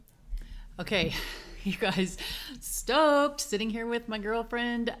Okay, you guys, stoked sitting here with my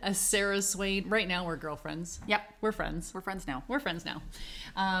girlfriend, Sarah Swain. Right now, we're girlfriends. Yep. We're friends. We're friends now. We're friends now.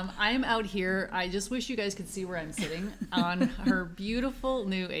 I'm out here. I just wish you guys could see where I'm sitting on her beautiful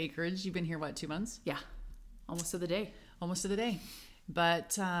new acreage. You've been here, what, 2 months? Yeah. Almost to the day. Almost to the day.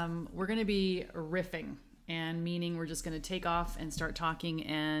 But we're going to be riffing, and meaning we're just going to take off and start talking.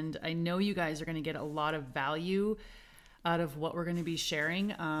 And I know you guys are going to get a lot of value out of what we're going to be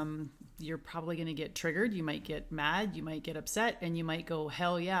sharing. You're probably going to get triggered. You might get mad. You might get upset. And you might go,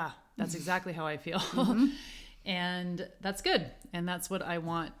 hell yeah, that's exactly how I feel. Mm-hmm. And that's good. And that's what I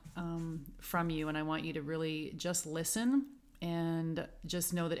want from you. And I want you to really just listen and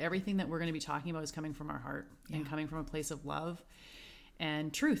just know that everything that we're going to be talking about is coming from our heart and coming from a place of love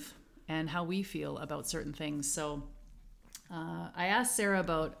and truth and how we feel about certain things. So I asked Sarah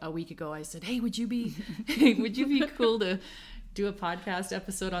about a week ago. I said, hey, would you be cool to do a podcast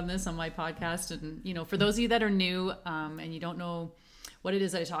episode on this on my podcast? And, you know, for those of you that are new and you don't know what it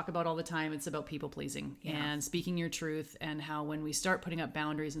is that I talk about all the time, it's about people pleasing and speaking your truth, and how when we start putting up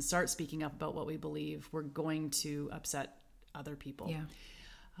boundaries and start speaking up about what we believe, we're going to upset other people. Yeah.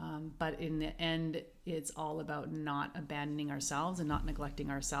 But in the end, it's all about not abandoning ourselves and not neglecting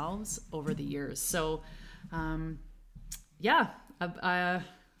ourselves over the years. So,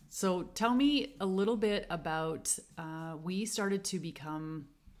 so tell me a little bit about, we started to become,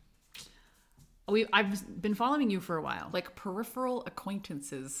 I've been following you for a while. Like peripheral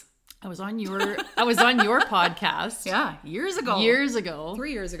acquaintances. I was on your podcast. Yeah. Years ago.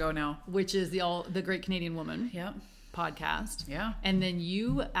 3 years ago now. Which is the Great Canadian Woman podcast. Yeah. And then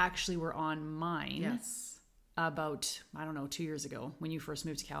you actually were on mine. Yes. About, 2 years ago when you first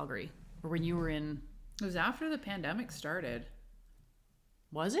moved to Calgary, or when you were in. It was after the pandemic started.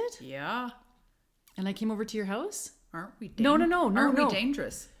 Was it? Yeah. And I came over to your house? Aren't we No. Aren't we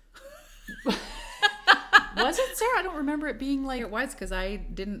dangerous? Was it, Sarah? I don't remember it being like... It was, because I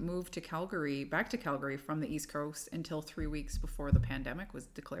didn't move back to Calgary from the East Coast until 3 weeks before the pandemic was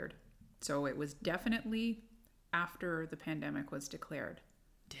declared. So it was definitely after the pandemic was declared.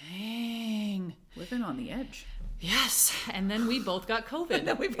 Dang. Living on the edge. Yes. And then we both got COVID.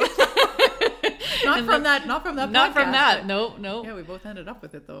 Not from that podcast. Not from that. No. Yeah, we both ended up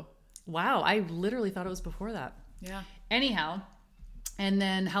with it though. Wow. I literally thought it was before that. Yeah. Anyhow. And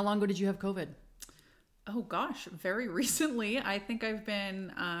then how long ago did you have COVID? Oh gosh, very recently. I think I've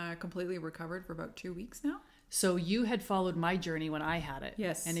been completely recovered for about 2 weeks now. So you had followed my journey when I had it.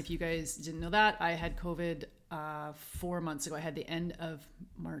 Yes. And if you guys didn't know that, I had COVID 4 months ago. I had the end of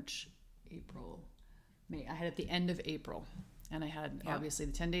March, April, May. I had it at the end of April. And I had obviously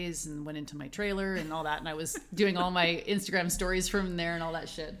the 10 days and went into my trailer and all that. And I was doing all my Instagram stories from there and all that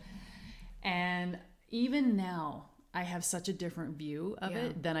shit. And even now, I have such a different view of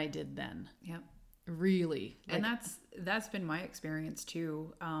it than I did then. Yeah. Really. And that's been my experience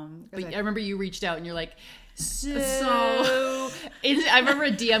too. But I remember you reached out and you're like, I remember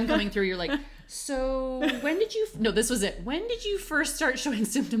a DM coming through. You're like, so this was it. When did you first start showing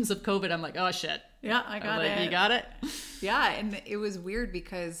symptoms of COVID? I'm like, oh shit. Yeah, I got it. You got it? Yeah. And it was weird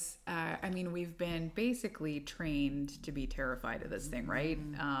because, we've been basically trained to be terrified of this thing, right?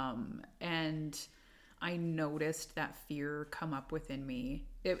 And I noticed that fear come up within me.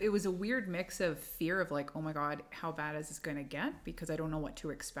 It was a weird mix of fear of like, oh my God, how bad is this going to get? Because I don't know what to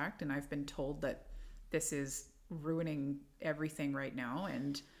expect. And I've been told that this is ruining everything right now.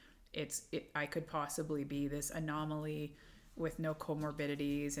 And I could possibly be this anomaly with no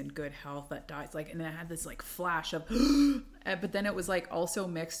comorbidities and good health that dies. Like, and then I had this like flash of, but then it was like also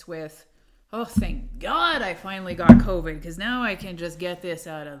mixed with, oh, thank God I finally got COVID, because now I can just get this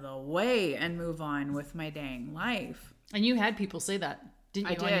out of the way and move on with my dang life. And you had people say that,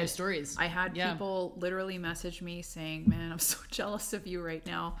 didn't you, on your stories? I had people literally message me saying, man, I'm so jealous of you right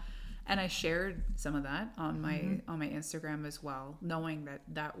now. And I shared some of that on my Instagram as well, knowing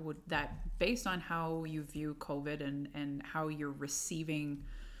that based on how you view COVID and how you're receiving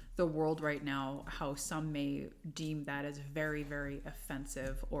the world right now, how some may deem that as very, very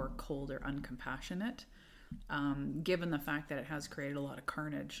offensive or cold or uncompassionate, given the fact that it has created a lot of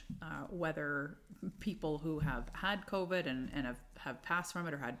carnage, whether people who have had COVID and have passed from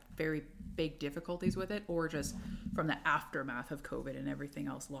it or had very big difficulties with it, or just from the aftermath of COVID and everything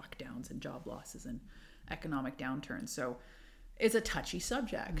else, lockdowns and job losses and economic downturns. So it's a touchy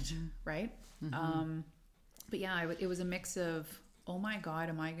subject, right? But yeah, it was a mix of, oh my God,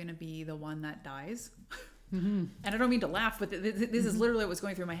 am I going to be the one that dies? And I don't mean to laugh, but this is literally what was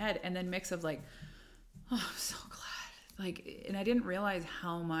going through my head. And then mix of like, oh, I'm so glad. Like, and I didn't realize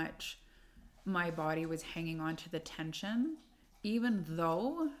how much my body was hanging on to the tension, even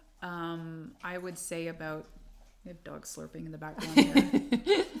though I would say about, I have dogs slurping in the background here.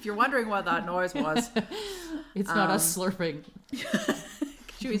 If you're wondering what that noise was. It's not us slurping.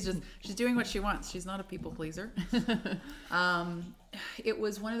 She's doing what she wants. She's not a people pleaser. It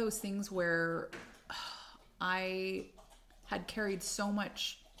was one of those things where I had carried so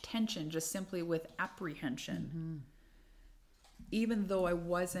much tension just simply with apprehension. Even though I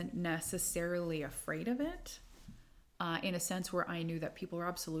wasn't necessarily afraid of it, in a sense where I knew that people are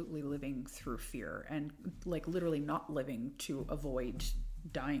absolutely living through fear and like literally not living to avoid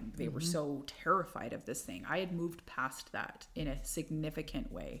dying. They were so terrified of this thing. I had moved past that in a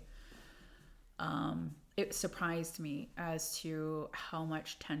significant way. It surprised me as to how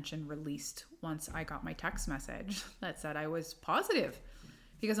much tension released once I got my text message that said I was positive,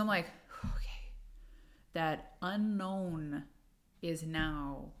 because I'm like, okay, that unknown is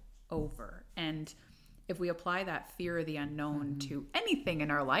now over. And if we apply that fear of the unknown to anything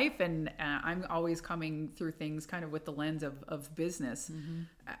in our life, and I'm always coming through things kind of with the lens of business,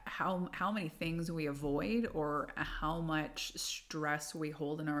 how many things we avoid or how much stress we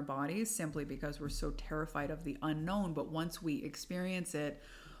hold in our bodies simply because we're so terrified of the unknown. But once we experience it,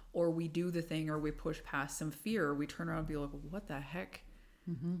 or we do the thing, or we push past some fear, we turn around and be like, what the heck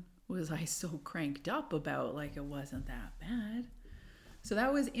was I so cranked up about? Like, it wasn't that bad. So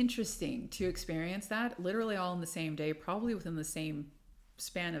that was interesting to experience that literally all in the same day, probably within the same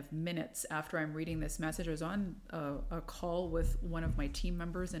span of minutes after I'm reading this message. I was on a call with one of my team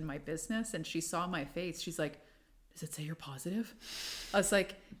members in my business, and she saw my face. She's like, does it say you're positive? I was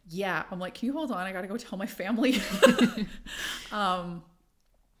like, yeah. I'm like, can you hold on? I got to go tell my family. And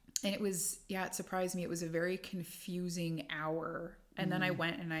it was, it surprised me. It was a very confusing hour. And then I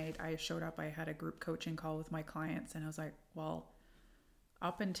went and I showed up. I had a group coaching call with my clients, and I was like, well,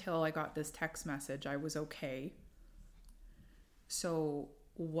 up until I got this text message, I was okay. So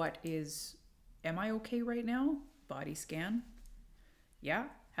am I okay right now? Body scan. Yeah.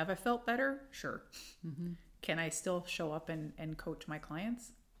 Have I felt better? Sure. Can I still show up and coach my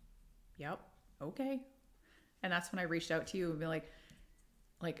clients? Yep. Okay. And that's when I reached out to you and be like,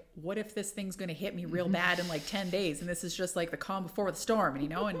 what if this thing's going to hit me real bad in like 10 days? And this is just like the calm before the storm,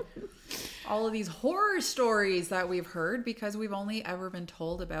 and all of these horror stories that we've heard because we've only ever been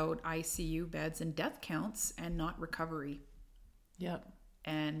told about ICU beds and death counts and not recovery. Yep.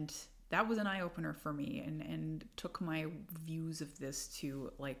 And that was an eye opener for me and took my views of this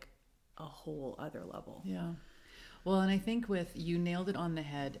to like a whole other level. Yeah. Well, and I think you nailed it on the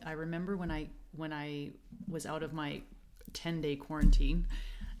head. I remember when I was out of my 10-day quarantine,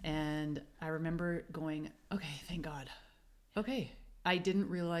 and I remember going, okay, thank God. Okay. I didn't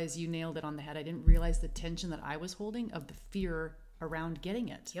realize you nailed it on the head. I didn't realize the tension that I was holding of the fear around getting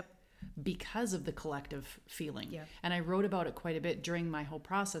it. Yep. Because of the collective feeling. Yeah. And I wrote about it quite a bit during my whole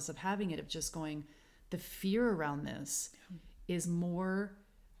process of having it, of just going, the fear around this is more,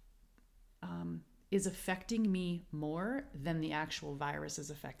 is affecting me more than the actual virus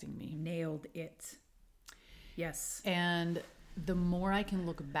is affecting me. Nailed it. Yes. And the more I can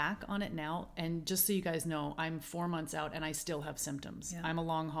look back on it now, and just so you guys know, I'm 4 months out and I still have symptoms. Yeah. I'm a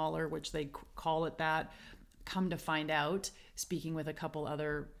long hauler, which they call it that. Come to find out, speaking with a couple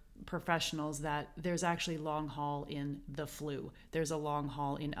other professionals, that there's actually long haul in the flu. There's a long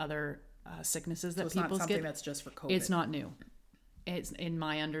haul in other sicknesses that people get. It's not something that's just for COVID. It's not new. It's in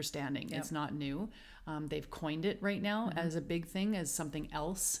my understanding. Yep. It's not new. They've coined it right now as a big thing, as something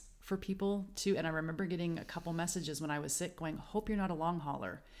else for people too. And I remember getting a couple messages when I was sick going, hope you're not a long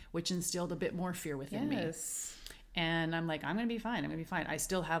hauler, which instilled a bit more fear within me. And I'm like, I'm going to be fine. I'm going to be fine. I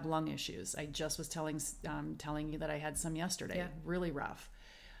still have lung issues. I just was telling you that I had some yesterday. Yeah. Really rough.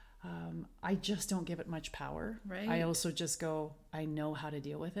 I just don't give it much power. Right. I also just go, I know how to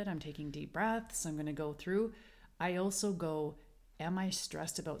deal with it. I'm taking deep breaths. I'm going to go through. I also go, am I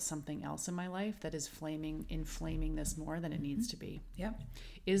stressed about something else in my life that is inflaming this more than it needs to be? Yep.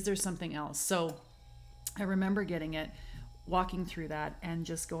 Is there something else? So I remember getting it, walking through that and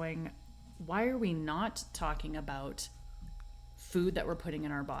just going, why are we not talking about food that we're putting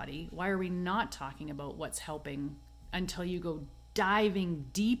in our body? Why are we not talking about what's helping until you go diving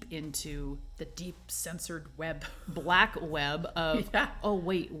deep into the deep censored web, black web of, oh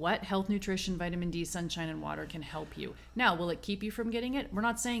wait, what? Health, nutrition, vitamin D, sunshine, and water can help you. Now, will it keep you from getting it? We're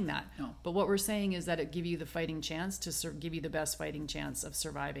not saying that. No. But what we're saying is that it give you the fighting chance to give you the best fighting chance of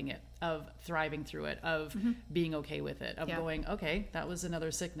surviving it, of thriving through it, of being okay with it, of going, okay, that was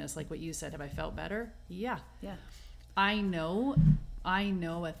another sickness. Like what you said, have I felt better? Yeah. Yeah. I know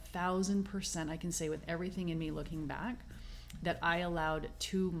 1,000%, I can say with everything in me looking back, that I allowed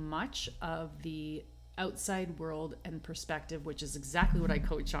too much of the outside world and perspective, which is exactly what I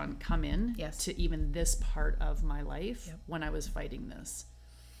coach on, come in Yes. to even this part of my life. Yep. When I was fighting this.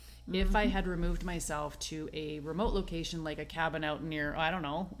 If I had removed myself to a remote location, like a cabin out near, I don't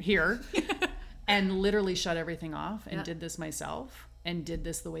know, here, and literally shut everything off and did this myself and did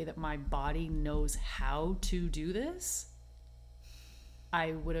this the way that my body knows how to do this,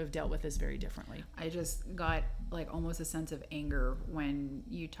 I would have dealt with this very differently. I just got like almost a sense of anger when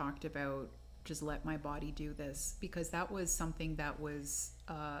you talked about just let my body do this, because that was something that was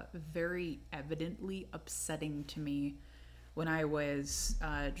very evidently upsetting to me when I was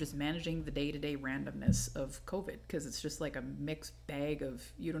just managing the day-to-day randomness of COVID, because it's just like a mixed bag of,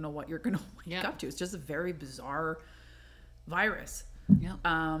 you don't know what you're going to wake up to. It's just a very bizarre virus. Yeah.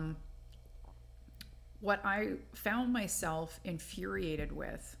 What I found myself infuriated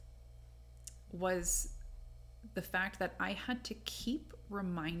with was the fact that I had to keep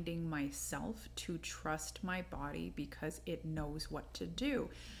reminding myself to trust my body because it knows what to do.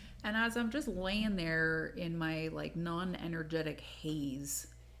 And as I'm just laying there in my like non-energetic haze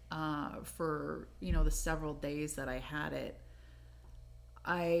for, you know, the several days that I had it,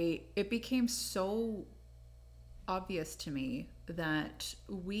 it became so obvious to me that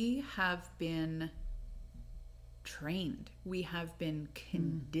we have been trained, we have been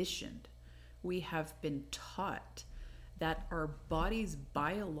conditioned, we have been taught that our body's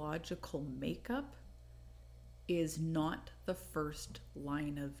biological makeup is not the first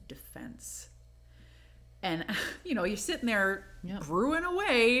line of defense. And, you know, you're sitting there brewing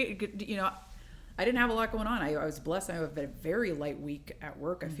away. You know, I didn't have a lot going on. I was blessed. I have a very light week at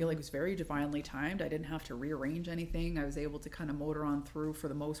work. I feel like it was very divinely timed. I didn't have to rearrange anything. I was able to kind of motor on through for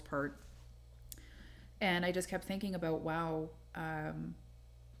the most part. And I just kept thinking about, wow, I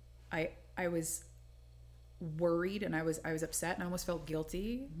was worried and I was upset and I almost felt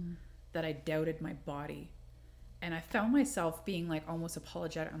guilty that I doubted my body. And I found myself being like almost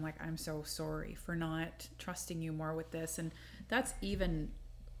apologetic. I'm like, I'm so sorry for not trusting you more with this. And that's even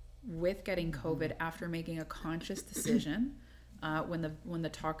with getting COVID after making a conscious decision when the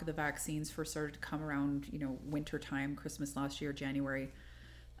talk of the vaccines first started to come around, you know, winter time, Christmas last year, January.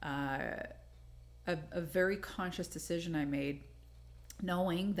 A very conscious decision I made,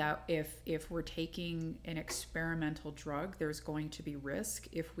 knowing that if we're taking an experimental drug, there's going to be risk.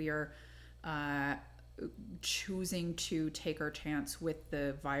 If we are choosing to take our chance with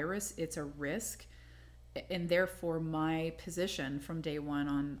the virus, it's a risk. And therefore my position from day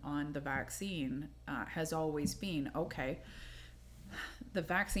one on the vaccine has always been, okay, the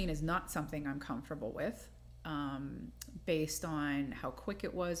vaccine is not something I'm comfortable with, based on how quick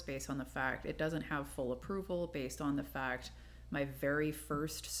it was, based on the fact it doesn't have full approval, based on the fact my very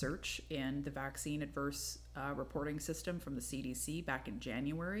first search in the vaccine adverse reporting system from the CDC back in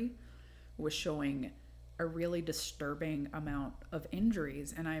January was showing a really disturbing amount of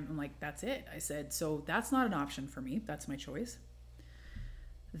injuries. And I'm like, that's it. I said, so that's not an option for me. That's my choice.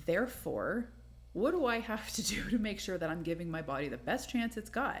 Therefore, what do I have to do to make sure that I'm giving my body the best chance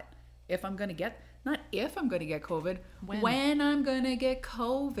it's got? If I'm going to get, not if I'm going to get COVID, when I'm going to get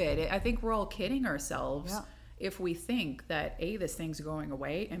COVID. I think we're all kidding ourselves if we think that A, this thing's going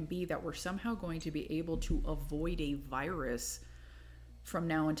away, and B, that we're somehow going to be able to avoid a virus from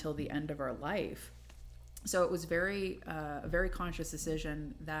now until the end of our life. So it was a very conscious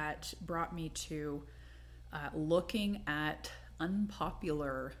decision that brought me to looking at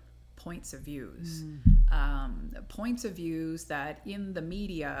unpopular points of views. Points of views that in the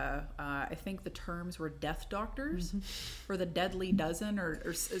media, I think the terms were death doctors or the deadly dozen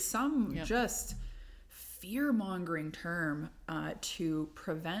or some just fear-mongering term to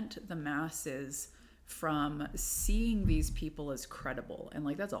prevent the masses from seeing these people as credible. And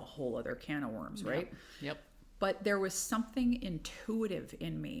like, that's a whole other can of worms, right? Yep. But there was something intuitive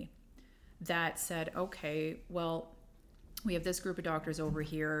in me that said, okay, well, we have this group of doctors over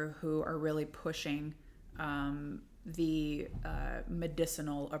here who are really pushing the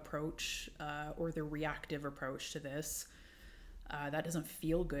medicinal approach or the reactive approach to this. That doesn't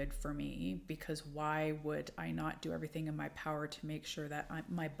feel good for me, because why would I not do everything in my power to make sure that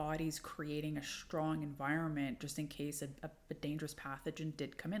my body's creating a strong environment just in case a dangerous pathogen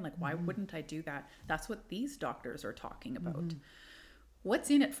did come in? Like, why wouldn't I do that? That's what these doctors are talking about. What's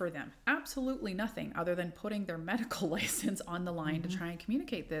in it for them? Absolutely nothing, other than putting their medical license on the line to try and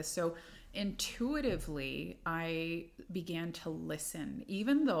communicate this. So intuitively, I began to listen,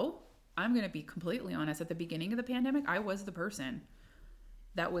 even though I'm going to be completely honest, at the beginning of the pandemic, I was the person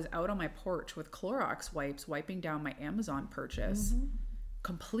that was out on my porch with Clorox wipes, wiping down my Amazon purchase,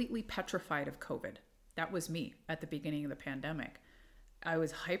 completely petrified of COVID. That was me at the beginning of the pandemic. I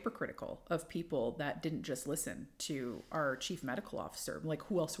was hypercritical of people that didn't just listen to our chief medical officer. Like,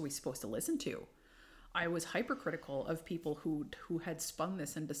 who else are we supposed to listen to? I was hypercritical of people who had spun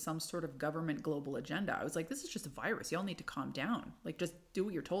this into some sort of government global agenda. I was like, this is just a virus. Y'all need to calm down. Like, just do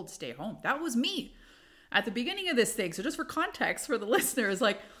what you're told, stay home. That was me at the beginning of this thing. So just for context for the listeners,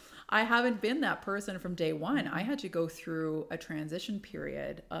 like, I haven't been that person from day one. I had to go through a transition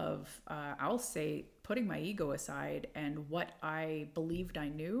period of, I'll say, putting my ego aside and what I believed I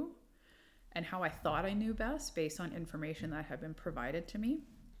knew and how I thought I knew best based on information that had been provided to me,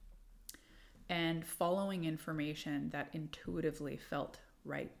 and following information that intuitively felt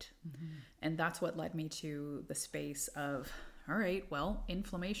right. And that's what led me to the space of, all right, well,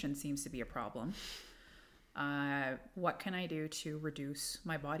 inflammation seems to be a problem. What can I do to reduce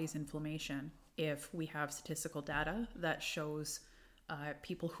my body's inflammation? If we have statistical data that shows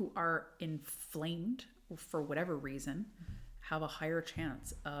people who are inflamed for whatever reason have a higher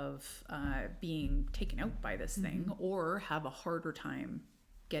chance of being taken out by this thing, or have a harder time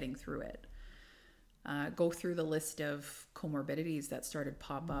getting through it. Go through the list of comorbidities that started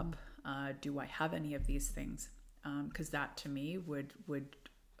pop up. Do I have any of these things? Because that to me would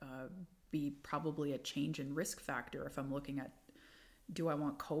be probably a change in risk factor if I'm looking at, do I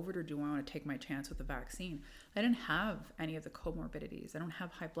want COVID or do I want to take my chance with the vaccine? I didn't have any of the comorbidities. I don't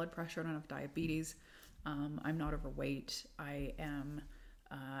have high blood pressure. I don't have diabetes. I'm not overweight. I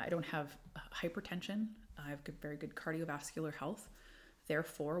don't have hypertension. I have very good cardiovascular health.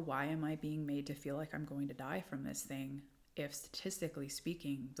 Therefore, why am I being made to feel like I'm going to die from this thing if statistically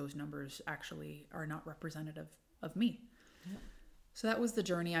speaking, those numbers actually are not representative of me? Yeah. So that was the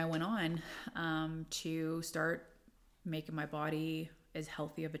journey I went on to start making my body as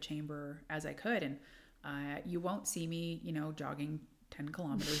healthy of a chamber as I could. And you won't see me, jogging 10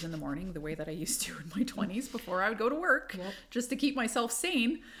 kilometers in the morning the way that I used to in my 20s before I would go to work, just to keep myself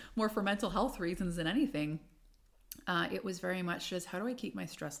sane, more for mental health reasons than anything. It was very much just, how do I keep my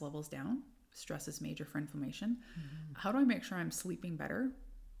stress levels down? Stress is major for inflammation. How do I make sure I'm sleeping better?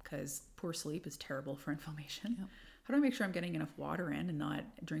 Because poor sleep is terrible for inflammation. Yep. How do I make sure I'm getting enough water in and not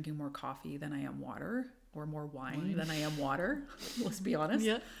drinking more coffee than I am water, or more wine than I am water? Let's be honest.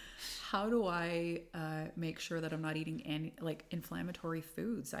 Yeah. How do I make sure that I'm not eating any inflammatory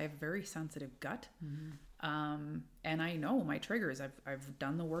foods? I have very sensitive gut. And I know my triggers. I've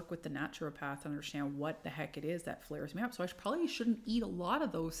done the work with the naturopath to understand what the heck it is that flares me up. So I probably shouldn't eat a lot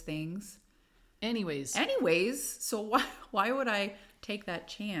of those things. Anyways, so why would I take that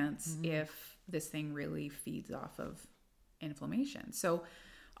chance if this thing really feeds off of inflammation? So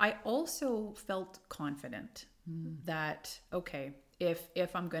I also felt confident that, okay,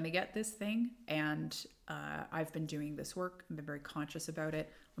 if I'm going to get this thing, and I've been doing this work, I've been very conscious about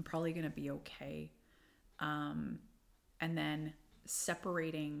it, I'm probably going to be okay. And then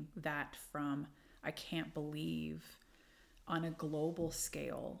separating that from, I can't believe on a global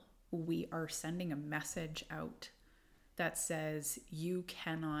scale, we are sending a message out that says you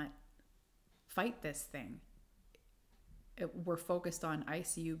cannot fight this thing. We're focused on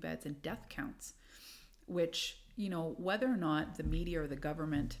ICU beds and death counts, which, whether or not the media or the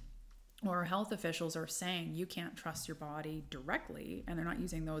government or health officials are saying you can't trust your body directly, and they're not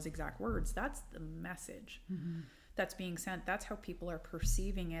using those exact words, that's the message that's being sent. That's how people are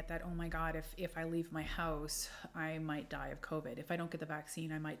perceiving it, that, oh my God, if I leave my house, I might die of COVID. If I don't get the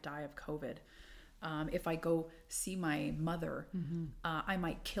vaccine, I might die of COVID. If I go see my mother, I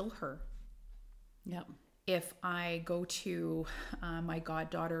might kill her. Yep. If I go to my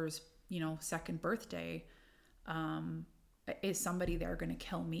goddaughter's, second birthday, is somebody there going to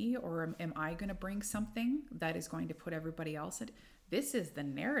kill me, or am I going to bring something that is going to put everybody else in? This is the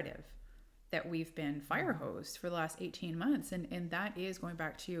narrative that we've been fire hosed for the last 18 months. And that is, going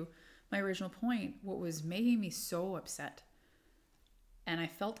back to my original point, what was making me so upset. And I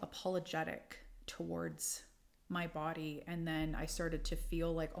felt apologetic towards my body. And then I started to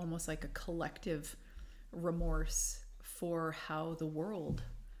feel like almost like a collective remorse for how the world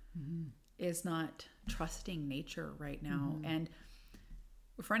is not trusting nature right now. And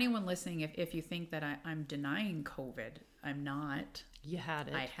for anyone listening, if you think that I'm denying COVID, I'm not. You had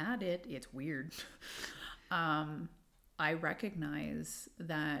it. I had it. It's weird. I recognize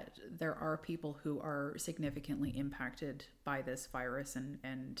that there are people who are significantly impacted by this virus,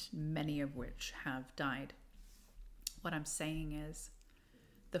 and many of which have died. What I'm saying is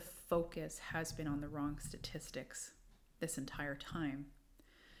the focus has been on the wrong statistics this entire time.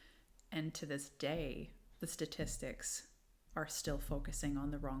 And to this day, the statistics are still focusing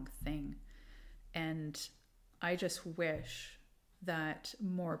on the wrong thing. And I just wish that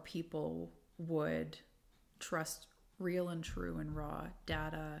more people would trust real and true and raw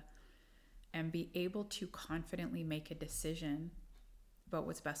data and be able to confidently make a decision about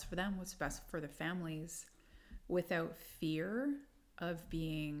what's best for them, what's best for their families, without fear of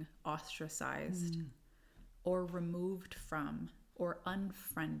being ostracized or removed from or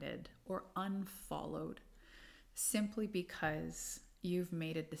unfriended or unfollowed, simply because you've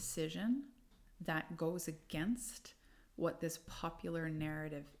made a decision that goes against what this popular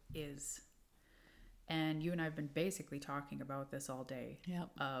narrative is. And you and I have been basically talking about this all day,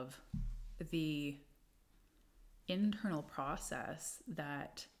 of the internal process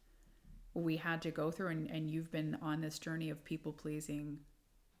that we had to go through. And you've been on this journey of people pleasing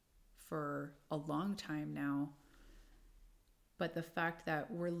for a long time now. But the fact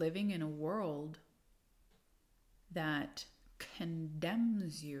that we're living in a world that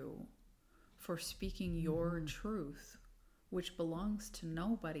condemns you for speaking your truth, which belongs to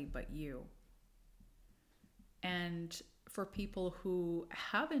nobody but you. And for people who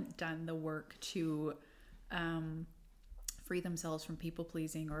haven't done the work to free themselves from people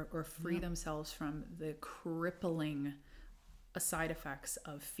pleasing or free themselves from the crippling side effects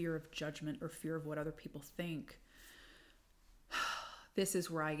of fear of judgment or fear of what other people think, this is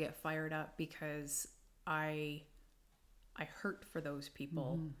where I get fired up, because I hurt for those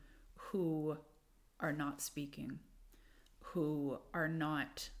people who are not speaking, who are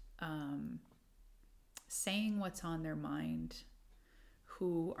not saying what's on their mind,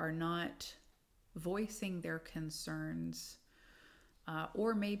 who are not voicing their concerns,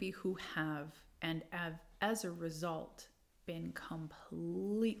 or maybe who have, and as a result, been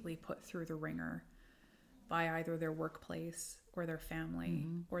completely put through the ringer by either their workplace or their family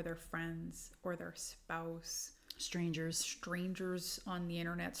or their friends or their spouse. Strangers on the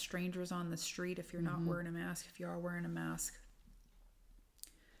internet, strangers on the street if you're not wearing a mask, if you are wearing a mask.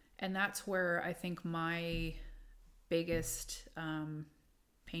 And that's where I think my biggest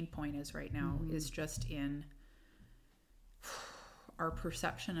pain point is right now, is just in our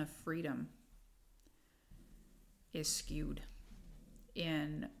perception of freedom is skewed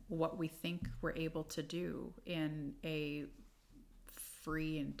in what we think we're able to do in a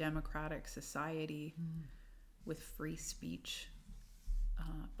free and democratic society with free speech,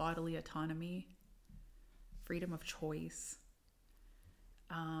 bodily autonomy, freedom of choice,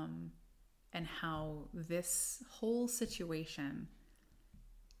 and how this whole situation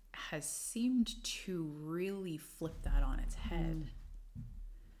has seemed to really flip that on its head.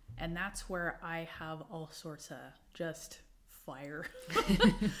 And that's where I have all sorts of just fire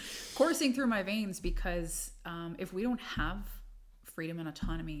coursing through my veins, because if we don't have freedom and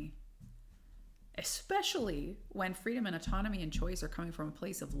autonomy, especially when freedom and autonomy and choice are coming from a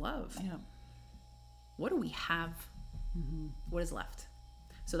place of love, what do we have? What is left?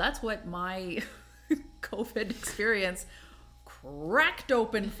 So that's what my COVID experience cracked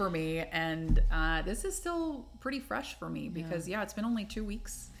open for me. And this is still pretty fresh for me, because it's been only 2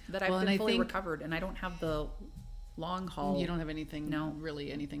 weeks that I've been fully recovered, and I don't have the long haul. You don't have anything,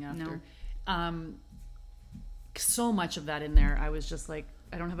 really anything after. So much of that in there, I was just like,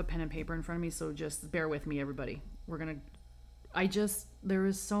 I don't have a pen and paper in front of me, so just bear with me, everybody. There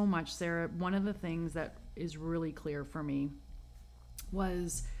is so much, Sarah. One of the things that is really clear for me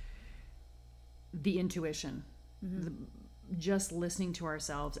was the intuition, just listening to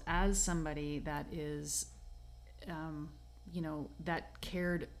ourselves as somebody that is, that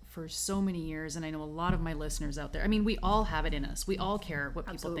cared for so many years. And I know a lot of my listeners out there, I mean, we all have it in us. We all care what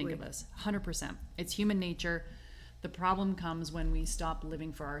people think of us. 100%. It's human nature. The problem comes when we stop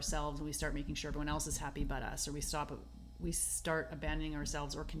living for ourselves and we start making sure everyone else is happy but us, or we start abandoning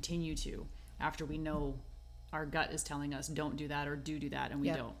ourselves, or continue to, after we know our gut is telling us don't do that or do that, and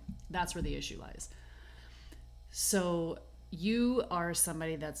we don't. That's where the issue lies. So you are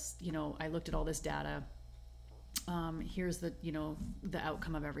somebody that's, I looked at all this data. Here's the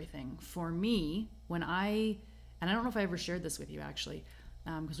outcome of everything. For me, and I don't know if I ever shared this with you actually,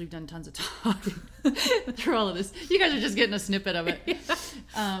 because we've done tons of talking through all of this. You guys are just getting a snippet of it.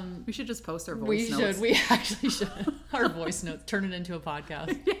 We should just post our voice notes. We actually should. Our voice notes, turn it into a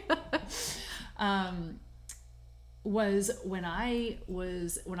podcast. Was when I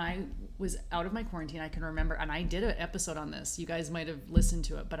was out of my quarantine, I can remember, and I did an episode on this. You guys might have listened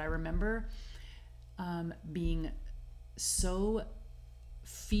to it, but I remember being so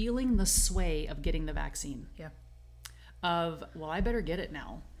feeling the sway of getting the vaccine. Of, well, I better get it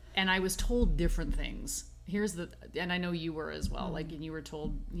now. And I was told different things. And I know you were as well, and you were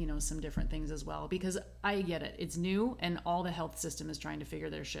told, some different things as well, because I get it. It's new, and all the health system is trying to figure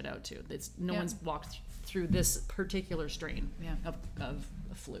their shit out too. No one's walked through this particular strain of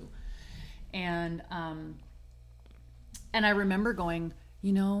flu. And And I remember going,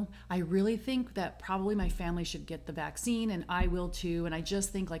 you know, I really think that probably my family should get the vaccine, and I will too. And I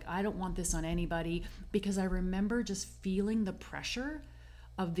just think like, I don't want this on anybody, because I remember just feeling the pressure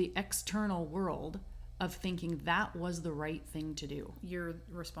of the external world of thinking that was the right thing to do. You're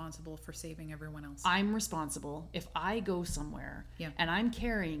responsible for saving everyone else. I'm responsible. If I go somewhere and I'm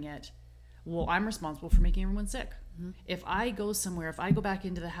carrying it, well, I'm responsible for making everyone sick. If I go somewhere, if I go back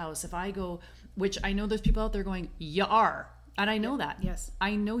into the house, if I go, which I know there's people out there going, you are. And I know that. Yes.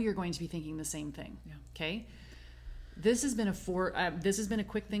 I know you're going to be thinking the same thing. Yeah. Okay. This has been a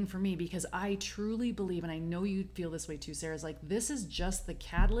quick thing for me, because I truly believe, and I know you feel this way too, Sarah, is like, this is just the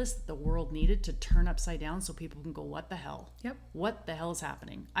catalyst that the world needed to turn upside down so people can go, what the hell? Yep. What the hell is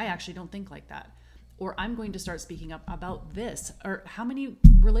happening? I actually don't think like that. Or I'm going to start speaking up about this. Or how many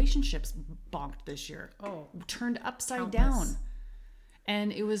relationships bonked this year? Oh. Turned upside Countless. down.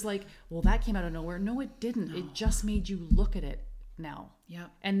 And it was like, well, that came out of nowhere. No, it didn't. No. It just made you look at it now. Yeah.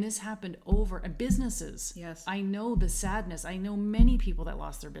 And this happened over businesses. Yes. I know the sadness. I know many people that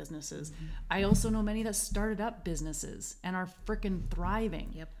lost their businesses. I also know many that started up businesses and are freaking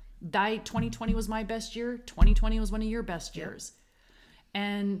thriving. Yep. 2020 was my best year. 2020 was one of your best years.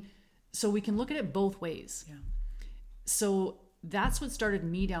 And so we can look at it both ways. Yeah. So that's what started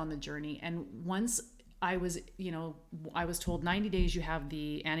me down the journey. And once I was told 90 days, you have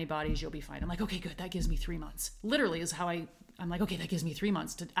the antibodies, you'll be fine. I'm like, okay, good. That gives me 3 months. Literally is how I'm like, okay, that gives me 3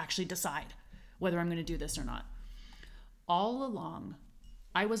 months to actually decide whether I'm going to do this or not. All along,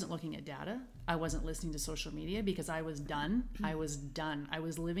 I wasn't looking at data. I wasn't listening to social media, because I was done. I was done. I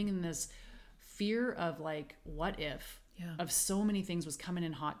was living in this fear of like, what if, of so many things was coming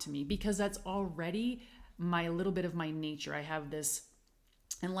in hot to me, because that's already my little bit of my nature. I have this,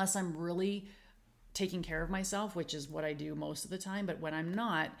 unless I'm really taking care of myself, which is what I do most of the time, but when I'm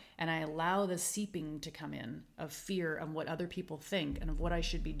not, and I allow the seeping to come in of fear of what other people think and of what I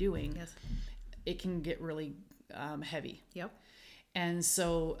should be doing, it can get really heavy. Yep. And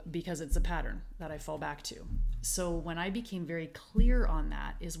so, because it's a pattern that I fall back to. So when I became very clear on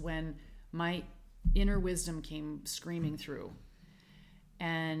that is when my inner wisdom came screaming through.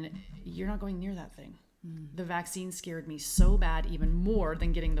 And you're not going near that thing. The vaccine scared me so bad, even more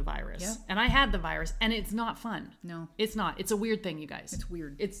than getting the virus. Yep. And I had the virus, and it's not fun. No. It's not. It's a weird thing, you guys. It's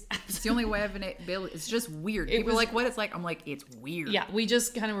weird. It's the only way I've been able. It's just weird. People are like, what it's like? I'm like, it's weird. Yeah, we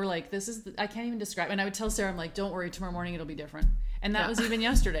just kind of were like, I can't even describe. And I would tell Sarah, I'm like, don't worry, tomorrow morning it'll be different. And that was even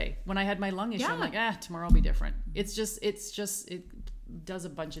yesterday when I had my lung issue. I'm like, tomorrow will be different. It does a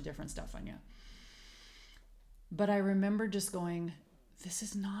bunch of different stuff on you. But I remember just going, this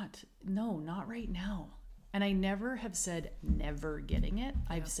is not right now. And I never have said never getting it.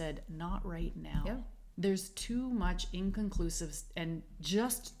 I've said not right now. Yeah. There's too much inconclusive and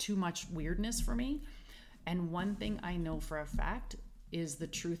just too much weirdness for me. And one thing I know for a fact is the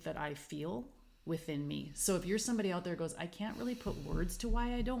truth that I feel within me. So if you're somebody out there who goes, I can't really put words to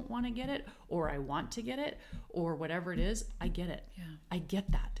why I don't want to get it, or I want to get it, or whatever it is, I get it. Yeah. I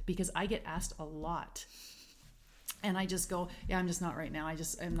get that, because I get asked a lot. And I just go, I'm just not right now.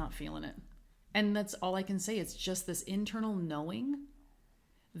 I'm not feeling it. And that's all I can say. It's just this internal knowing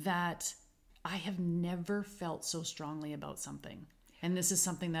that I have never felt so strongly about something. And this is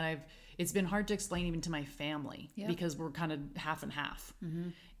something that it's been hard to explain even to my family, because we're kind of half and half. Mm-hmm.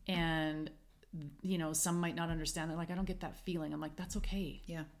 And, some might not understand. They're like, I don't get that feeling. I'm like, that's okay.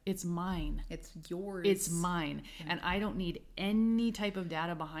 Yeah. It's mine. It's yours. It's mine. Yeah. And I don't need any type of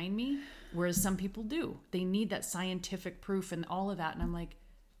data behind me, whereas some people do. They need that scientific proof and all of that. And I'm like,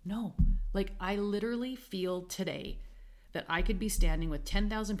 no. Like, I literally feel today that I could be standing with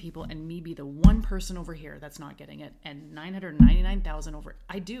 10,000 people and me be the one person over here that's not getting it, and 999,000 over.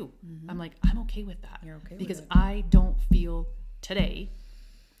 I do. Mm-hmm. I'm like, I'm okay with that. You're okay because with it. I don't feel today.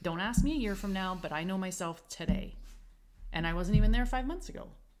 Don't ask me a year from now, but I know myself today. And I wasn't even there 5 months ago.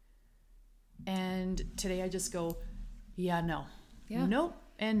 And today I just go, no. Yeah. Nope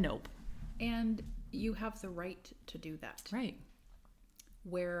and nope. And you have the right to do that. Right.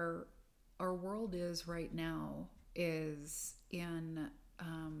 Where our world is right now is in,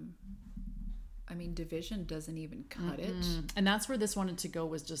 division doesn't even cut it. And that's where this wanted to go,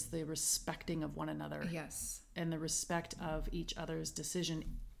 was just the respecting of one another. Yes. And the respect of each other's decision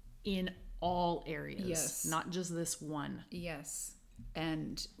in all areas. Yes. Not just this one. Yes.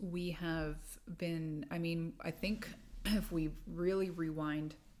 And we have been, I think if we really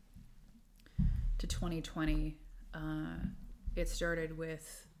rewind to 2020, it started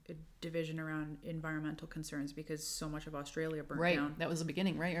with a division around environmental concerns, because so much of Australia burnt down. That was the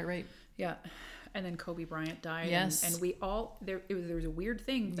beginning. Right. Yeah. And then Kobe Bryant died. Yes. And we all, there was a weird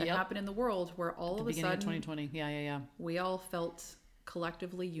thing that happened in the world where all of a Beginning sudden, of 2020. Yeah. we all felt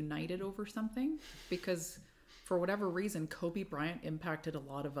collectively united over something because for whatever reason, Kobe Bryant impacted a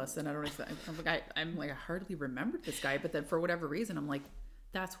lot of us. And I don't know, I hardly remembered this guy, but then for whatever reason, I'm like,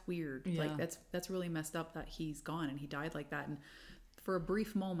 that's weird. Yeah. Like that's really messed up that he's gone and he died like that. And for a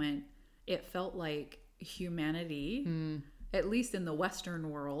brief moment, it felt like humanity, at least in the Western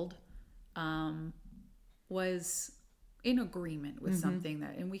world, was in agreement with something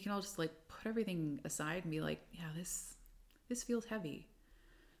that, and we can all just like put everything aside and be like, yeah, this feels heavy.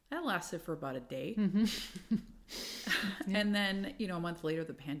 That lasted for about a day. And then, a month later,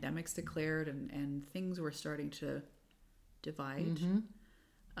 the pandemic's declared and things were starting to divide.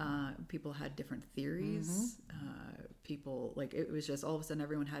 People had different theories. People, like, it was just all of a sudden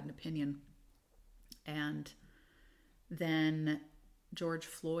everyone had an opinion. And then George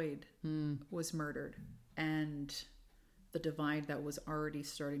Floyd was murdered. And the divide that was already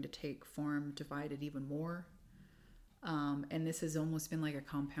starting to take form divided even more. And this has almost been like a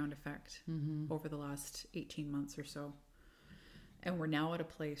compound effect over the last 18 months or so. And we're now at a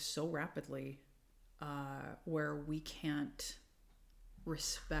place so rapidly where we can't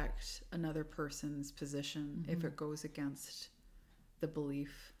respect another person's position if it goes against the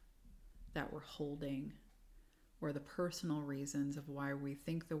belief that we're holding, or the personal reasons of why we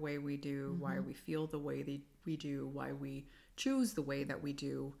think the way we do, why we feel the way that we do, why we choose the way that we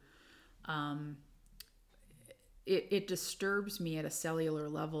do. It disturbs me at a cellular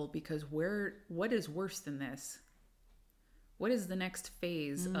level because what is worse than this? What is the next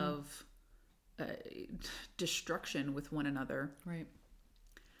phase of destruction with one another? Right.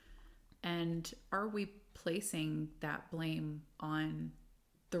 And are we placing that blame on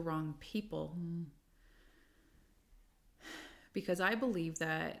the wrong people? Because I believe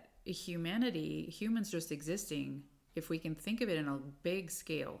that humans just existing, if we can think of it in a big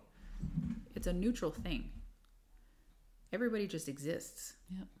scale, it's a neutral thing. Everybody just exists.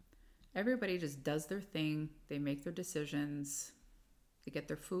 Yep. Everybody just does their thing. They make their decisions. They get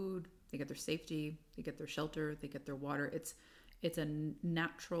their food. They get their safety. They get their shelter. They get their water. It's a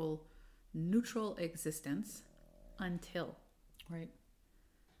natural, neutral existence until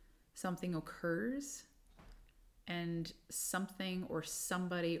something occurs and something or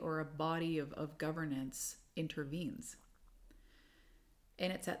somebody or a body of governance intervenes.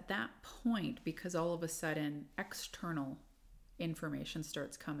 And it's at that point, because all of a sudden external information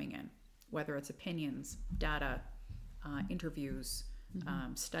starts coming in, whether it's opinions, data, interviews,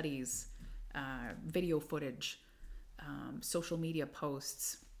 studies, video footage, social media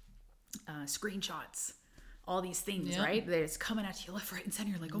posts, screenshots, all these things, right? That it's coming at you left, right, and center.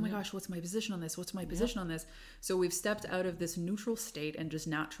 You're like, oh my gosh, what's my position on this? What's my position on this? So we've stepped out of this neutral state and just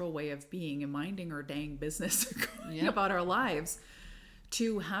natural way of being and minding our dang business about our lives,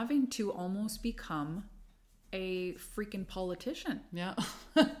 to having to almost become a freaking politician. Yeah.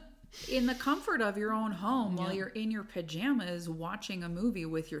 In the comfort of your own home while you're in your pajamas watching a movie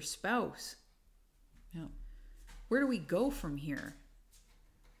with your spouse. Yeah. Where do we go from here?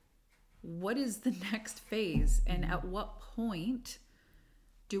 What is the next phase? And at what point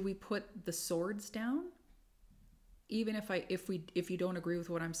do we put the swords down? Even if you don't agree with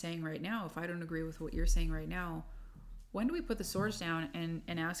what I'm saying right now, if I don't agree with what you're saying right now, when do we put the swords down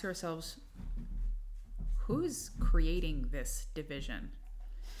and ask ourselves, who's creating this division?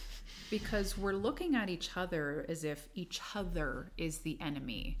 Because we're looking at each other as if each other is the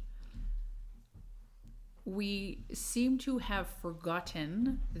enemy. We seem to have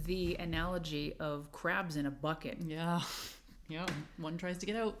forgotten the analogy of crabs in a bucket. Yeah. Yeah. One tries to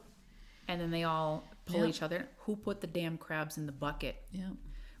get out. And then they all pull each other. Who put the damn crabs in the bucket? Yeah.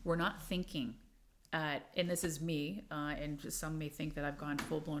 We're not thinking. And this is me, and some may think that I've gone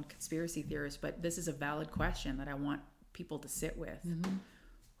full-blown conspiracy theorist, but this is a valid question that I want people to sit with.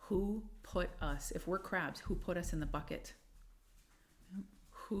 Who put us, if we're crabs, who put us in the bucket?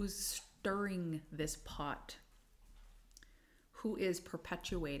 Who's stirring this pot? Who is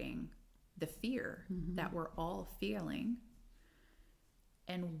perpetuating the fear that we're all feeling?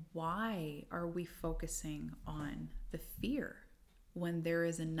 And why are we focusing on the fear when there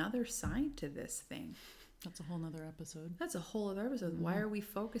is another side to this thing? That's a whole nother episode. That's a whole other episode. Why are we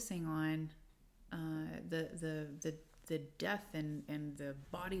focusing on the death and the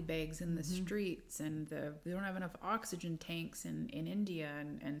body bags in the streets, and we don't have enough oxygen tanks in India,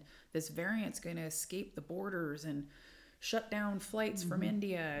 and this variant's going to escape the borders and shut down flights from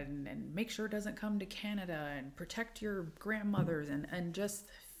India and make sure it doesn't come to Canada, and protect your grandmothers, and just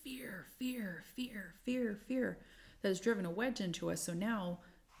fear that has driven a wedge into us. So now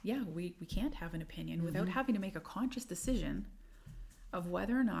we can't have an opinion without having to make a conscious decision of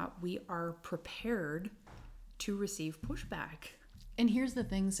whether or not we are prepared to receive pushback. And here's the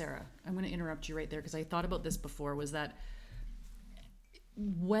thing, Sarah, I'm going to interrupt you right there because I thought about this before, was that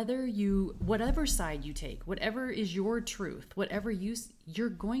whatever side you take, whatever is your truth, you're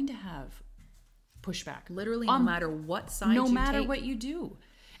going to have pushback. Literally, no matter what side you take. No matter what you do.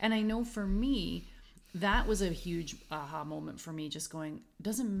 And I know for me, that was a huge aha moment for me, just going,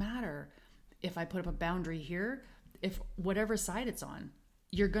 doesn't matter if I put up a boundary here, if whatever side it's on,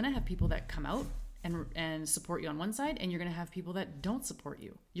 you're going to have people that come out and support you on one side, and you're going to have people that don't support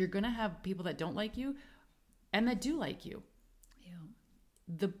you. You're going to have people that don't like you and that do like you. Yeah.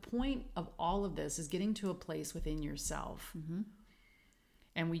 The point of all of this is getting to a place within yourself.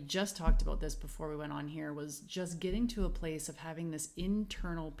 And we just talked about this before we went on here, was just getting to a place of having this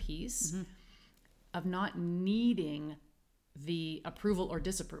internal peace of not needing the approval or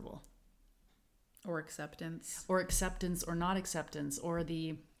disapproval. Or acceptance or not acceptance,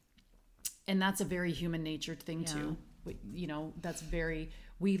 and that's a very human nature thing too.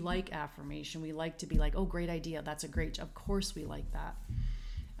 We like affirmation. We like to be like, oh, great idea. That's of course we like that.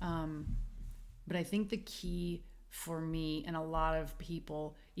 But I think the key for me and a lot of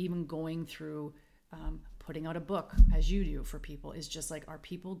people, even going through putting out a book as you do for people, is just like, are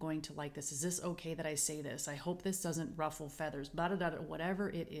people going to like this? Is this okay that I say this? I hope this doesn't ruffle feathers, blah, blah, blah, whatever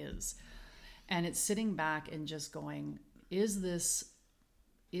it is. And it's sitting back and just going, is this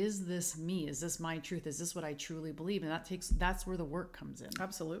me? Is this my truth? Is this what I truly believe? And that's where the work comes in.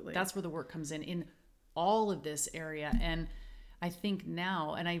 Absolutely. That's where the work comes in all of this area. And I think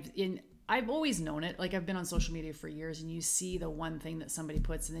now, and I've always known it. Like, I've been on social media for years, and you see the one thing that somebody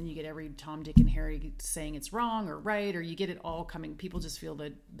puts, and then you get every Tom, Dick, and Harry saying it's wrong or right, or you get it all coming. People just feel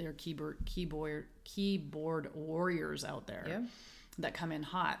that they're keyboard warriors out there that come in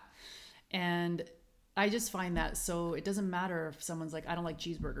hot. And I just find that, so it doesn't matter if someone's like, I don't like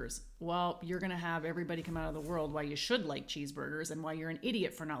cheeseburgers. Well, you're going to have everybody come out of the world why you should like cheeseburgers and why you're an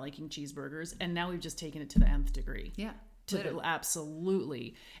idiot for not liking cheeseburgers. And now we've just taken it to the nth degree. Yeah.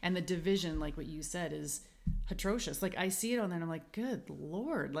 Absolutely. And the division, like what you said, is atrocious. Like, I see it on there and I'm like, good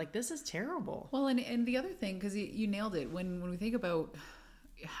Lord, like, this is terrible. Well, and the other thing, because you nailed it, when we think about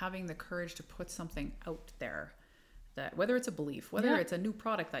having the courage to put something out there, that whether it's a belief, whether it's a new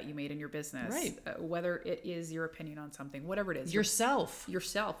product that you made in your business, right, whether it is your opinion on something, whatever it is, yourself,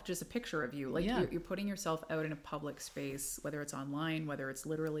 just a picture of you, like you're putting yourself out in a public space, whether it's online, whether it's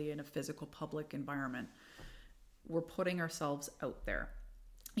literally in a physical public environment, we're putting ourselves out there,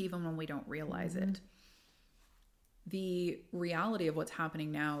 even when we don't realize it. The reality of what's happening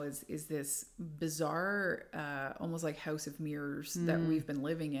now is this bizarre, almost like house of mirrors that we've been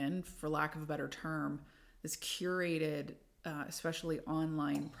living in, for lack of a better term. This curated, especially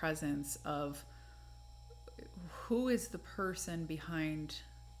online presence of who is the person behind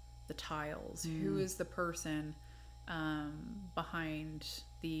the tiles, who is the person behind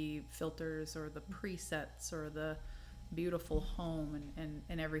the filters or the presets or the beautiful home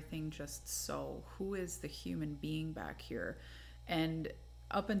and everything, just so who is the human being back here. And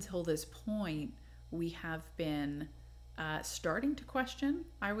up until this point, we have been starting to question,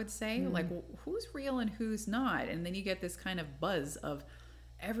 I would say, like, who's real and who's not. And then you get this kind of buzz of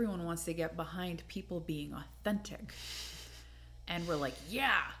everyone wants to get behind people being authentic. And we're like,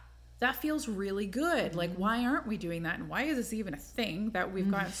 yeah, that feels really good. Like, why aren't we doing that? And why is this even a thing that we've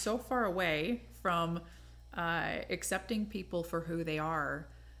gotten so far away from accepting people for who they are,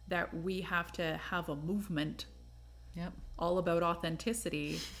 that we have to have a movement all about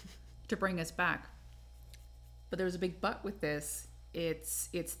authenticity to bring us back. But there's a big but with this. It's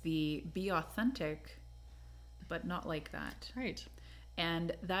the be authentic, but not like that. Right.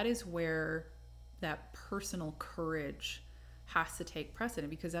 And that is where that personal courage has to take precedent,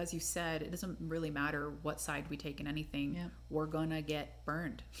 because as you said, it doesn't really matter what side we take in anything. We're gonna get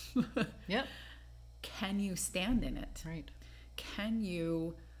burned. Can you stand in it? Right. Can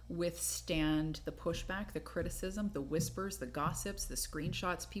you withstand the pushback, the criticism, the whispers, the gossips, the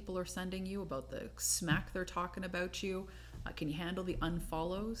screenshots people are sending you about the smack they're talking about you? Can you handle the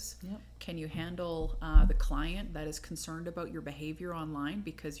unfollows? Can you handle the client that is concerned about your behavior online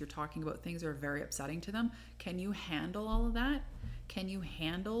because you're talking about things that are very upsetting to them? Can you handle all of that? Can you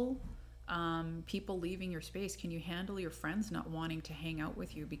handle people leaving your space? Can you handle your friends not wanting to hang out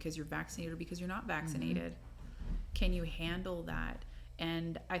with you because you're vaccinated or because you're not vaccinated? Can you handle that?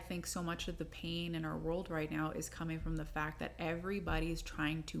 And I think so much of the pain in our world right now is coming from the fact that everybody's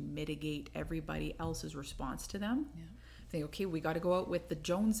trying to mitigate everybody else's response to them. think, okay, we got to go out with the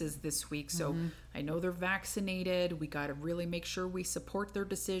Joneses this week. So I know they're vaccinated. We got to really make sure we support their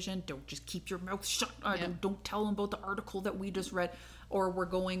decision. Don't just keep your mouth shut. Don't tell them about the article that we just read. Or we're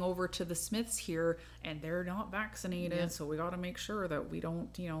going over to the Smiths here and they're not vaccinated. Yeah. So we got to make sure that we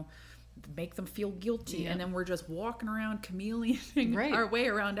don't, make them feel guilty. Yeah. And then we're just walking around chameleoning our way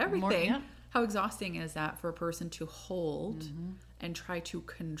around everything. How exhausting is that for a person to hold and try to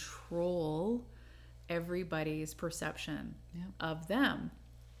control everybody's perception of them?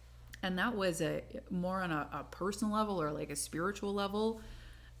 And that was more on a personal level or like a spiritual level.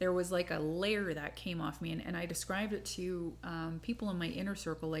 There was like a layer that came off me, and I described it to people in my inner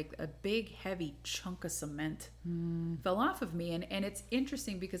circle like a big heavy chunk of cement fell off of me. And it's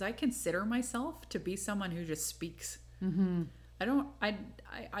interesting because I consider myself to be someone who just speaks.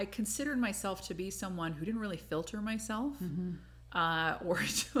 I considered myself to be someone who didn't really filter myself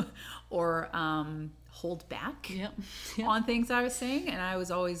or hold back on things I was saying. And I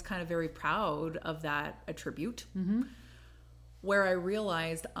was always kind of very proud of that attribute. Where I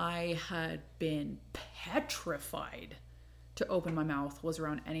realized I had been petrified to open my mouth was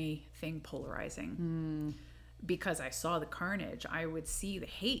around anything polarizing. Because I saw the carnage. I would see the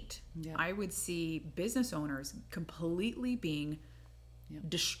hate. I would see business owners completely being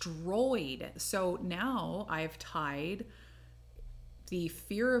destroyed. So now I've tied the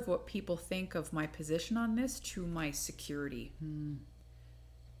fear of what people think of my position on this to my security.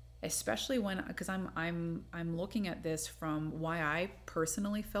 Especially because I'm looking at this from why I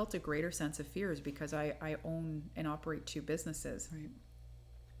personally felt a greater sense of fear is because I own and operate 2 businesses. Right.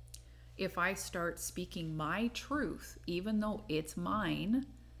 If I start speaking my truth, even though it's mine,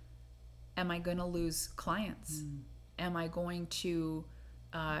 am I going to lose clients? Am I going to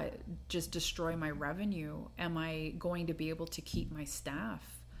just destroy my revenue? Am I going to be able to keep my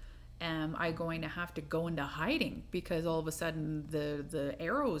staff? Am I going to have to go into hiding because all of a sudden the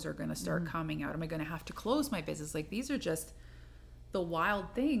arrows are going to start coming out? Am I going to have to close my business? Like, these are just the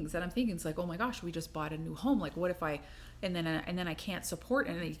wild things that I'm thinking. It's like, oh my gosh, we just bought a new home. Like, what if and then I can't support,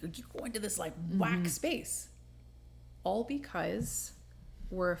 and then you go into this like whack space, all because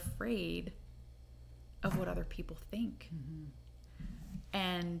we're afraid of what other people think.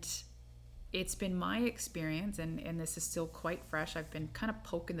 And it's been my experience, and this is still quite fresh. I've been kind of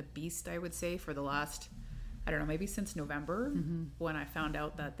poking the beast, I would say, for the last, I don't know, maybe since November, when I found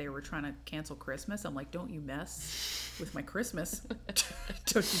out that they were trying to cancel Christmas. I'm like, don't you mess with my Christmas.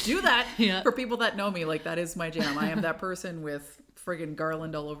 Don't you do that. For people that know me, like, that is my jam. I am that person with friggin'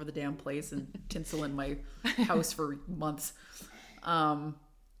 garland all over the damn place and tinsel in my house for months.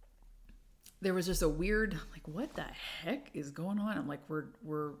 There was just a weird, like, what the heck is going on? I'm like,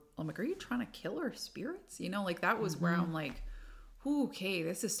 I'm like, are you trying to kill our spirits? Like, that was where I'm like, okay,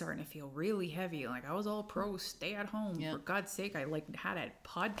 this is starting to feel really heavy. Like, I was all pro stay at home. For God's sake, I like had a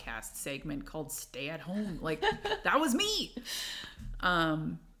podcast segment called Stay at Home. Like, that was me.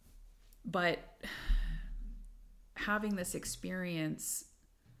 But having this experience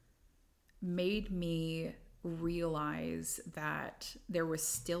made me realize that there was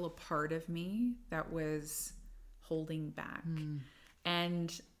still a part of me that was holding back.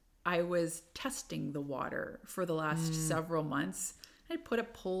 And I was testing the water for the last several months. I'd put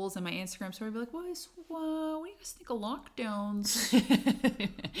up polls on my Instagram story, be like, what do you guys think of lockdowns?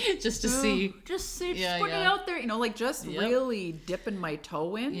 just to see. Just putting it out there, like, just really dipping my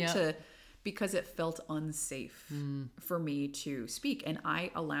toe in because it felt unsafe for me to speak. And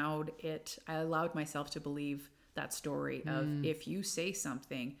I allowed myself to believe that story of, if you say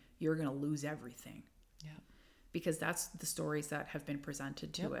something, you're going to lose everything. Because that's the stories that have been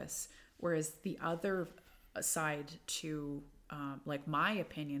presented to us. Whereas the other side to like my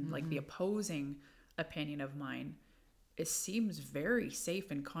opinion, like the opposing opinion of mine, it seems very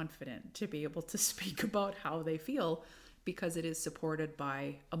safe and confident to be able to speak about how they feel, because it is supported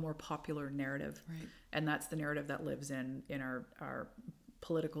by a more popular narrative. And that's the narrative that lives in our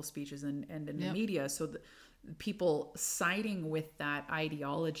political speeches and in the media. So the people siding with that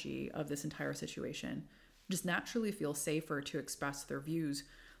ideology of this entire situation just naturally feel safer to express their views,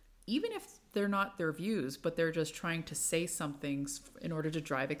 even if they're not their views, but they're just trying to say some things in order to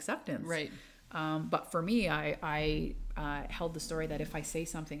drive acceptance. But for me, I held the story that if I say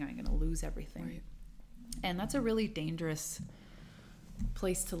something, I'm going to lose everything. And that's a really dangerous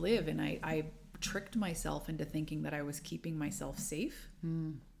place to live. And I tricked myself into thinking that I was keeping myself safe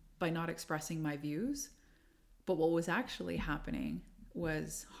by not expressing my views. But what was actually happening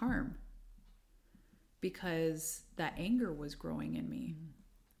was harm, because that anger was growing in me.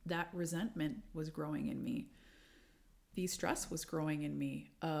 That resentment was growing in me. The stress was growing in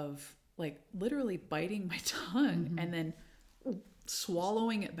me of, like literally biting my tongue and then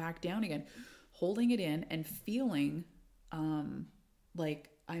swallowing it back down again, holding it in and feeling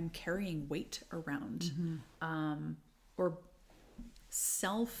like I'm carrying weight around, or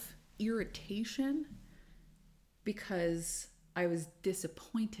self-irritation because I was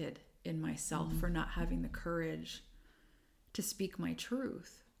disappointed in myself for not having the courage to speak my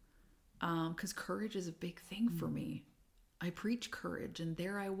truth. Because courage is a big thing for me. I preach courage, and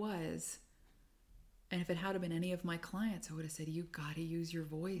there I was. And if it had been any of my clients, I would have said, you got to use your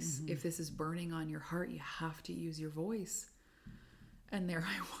voice. If this is burning on your heart, you have to use your voice. And there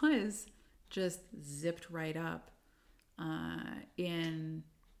I was, just zipped right up in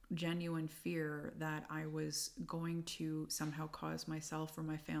genuine fear that I was going to somehow cause myself or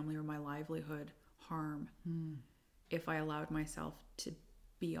my family or my livelihood harm if I allowed myself to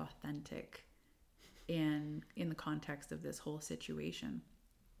be authentic in the context of this whole situation.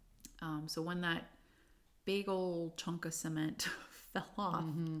 So when that big old chunk of cement fell off,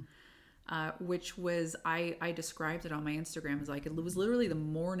 which was, I described it on my Instagram as like, it was literally the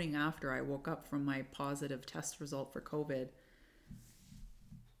morning after I woke up from my positive test result for COVID.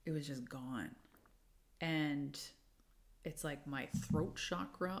 It was just gone. And it's like my throat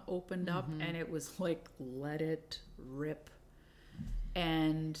chakra opened up and it was like, let it rip.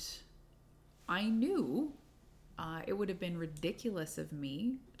 And I knew it would have been ridiculous of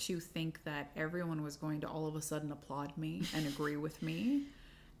me to think that everyone was going to all of a sudden applaud me and agree with me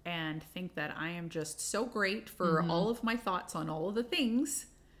and think that I am just so great for all of my thoughts on all of the things.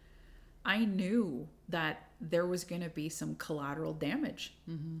 I knew that there was going to be some collateral damage,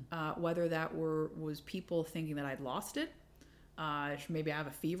 whether that was people thinking that I'd lost it. Maybe I have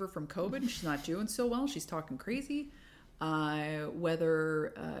a fever from COVID. She's not doing so well. She's talking crazy.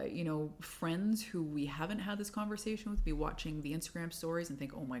 Whether, friends who we haven't had this conversation with be watching the Instagram stories and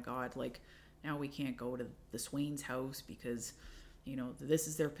think, oh my God, like now we can't go to the Swain's house because, this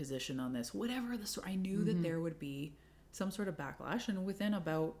is their position on this, whatever the story. I knew that there would be some sort of backlash, and within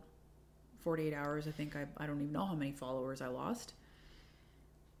about 48 hours, I think I don't even know how many followers I lost.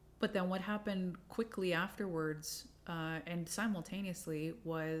 But then what happened quickly afterwards, and simultaneously,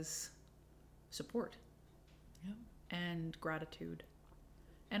 was support. Yep. And gratitude,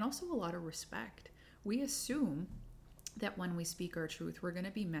 and also a lot of respect. We assume that when we speak our truth, we're going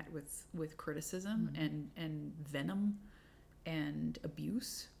to be met with criticism and venom and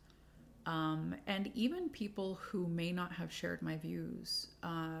abuse. And even people who may not have shared my views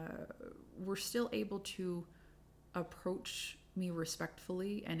were still able to approach me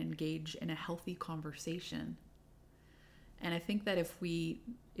respectfully and engage in a healthy conversation. And I think that if we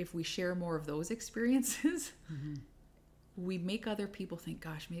share more of those experiences, we make other people think,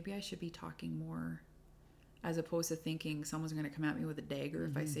 gosh, maybe I should be talking more, as opposed to thinking someone's going to come at me with a dagger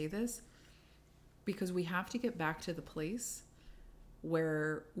if I say this. Because we have to get back to the place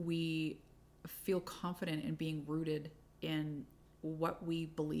where we feel confident in being rooted in what we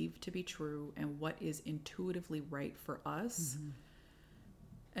believe to be true and what is intuitively right for us,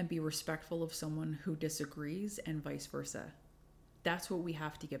 and be respectful of someone who disagrees, and vice versa. That's what we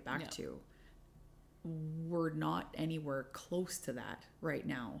have to get back to. We're not anywhere close to that right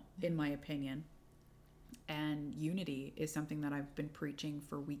now, in my opinion. And unity is something that I've been preaching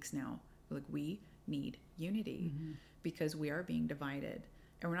for weeks now. Like, we need unity because we are being divided,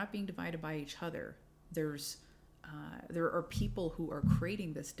 and we're not being divided by each other. There are people who are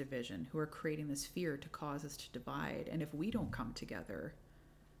creating this division, who are creating this fear to cause us to divide. And if we don't come together,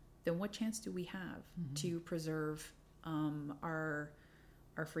 then what chance do we have to preserve our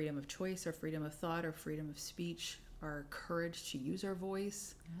freedom of choice, our freedom of thought, our freedom of speech, our courage to use our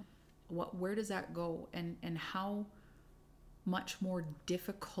voice? Where does that go? And how much more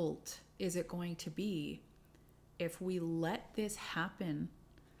difficult is it going to be if we let this happen,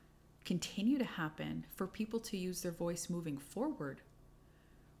 continue to happen, for people to use their voice moving forward,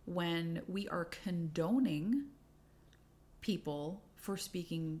 when we are condoning condemning people for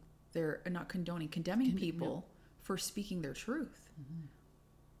speaking their truth?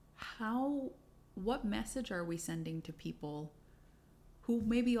 What message are we sending to people who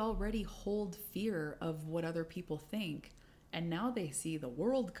maybe already hold fear of what other people think, and now they see the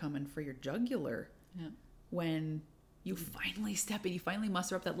world coming for your jugular? When you finally step in, you finally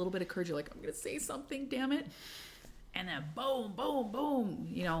muster up that little bit of courage, you're like, I'm gonna say something, damn it. And then boom, boom,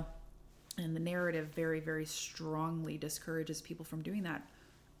 boom, and the narrative very, very strongly discourages people from doing that.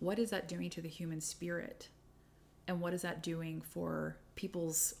 What is that doing to the human spirit? And what is that doing for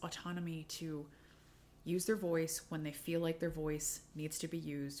people's autonomy to use their voice when they feel like their voice needs to be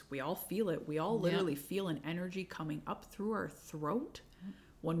used? We all feel it. We all literally feel an energy coming up through our throat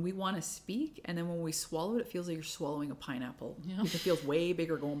when we want to speak, and then when we swallow it, it feels like you're swallowing a pineapple. Yeah. It feels way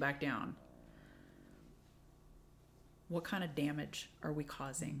bigger going back down. What kind of damage are we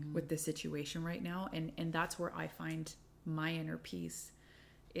causing with this situation right now? And that's where I find my inner peace,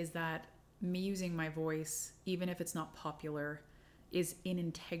 is that me using my voice, even if it's not popular, is in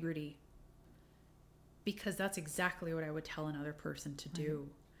integrity. Because that's exactly what I would tell another person to do.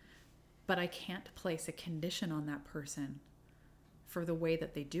 But I can't place a condition on that person for the way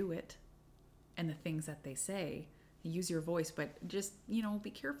that they do it and the things that they say. Use your voice, but just, be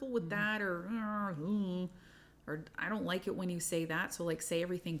careful with that, or I don't like it when you say that, so like say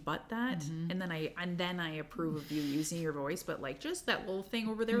everything but that. And then I approve of you using your voice, but like just that little thing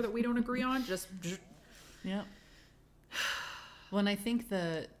over there that we don't agree on, just yeah. Well, and I think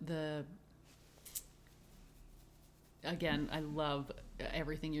the again, I love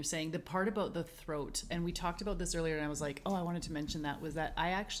everything you're saying. The part about the throat, and we talked about this earlier, and I was like, oh, I wanted to mention that, was that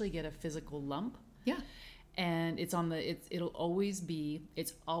I actually get a physical lump. Yeah. And it's on it'll always be,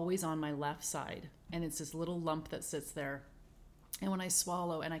 it's always on my left side. And it's this little lump that sits there. And when I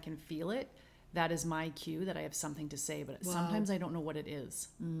swallow and I can feel it, that is my cue that I have something to say. But sometimes I don't know what it is.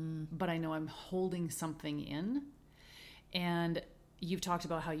 But I know I'm holding something in. And you've talked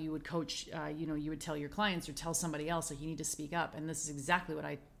about how you would coach, you would tell your clients or tell somebody else, like, you need to speak up. And this is exactly what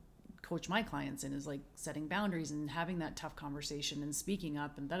I coach my clients in, is like setting boundaries and having that tough conversation and speaking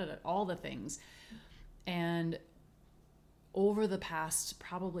up and all the things. And over the past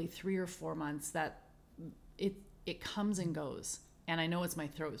probably 3 or 4 months, that it comes and goes. And I know it's my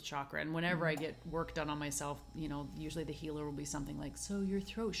throat chakra. And whenever I get work done on myself, usually the healer will be something like, so your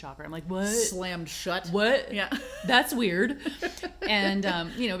throat chakra. I'm like, what? Slammed shut. What? Yeah. That's weird. And,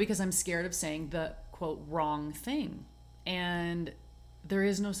 because I'm scared of saying the, quote, wrong thing. And there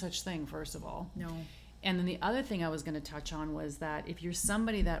is no such thing, first of all. No. And then the other thing I was going to touch on was that if you're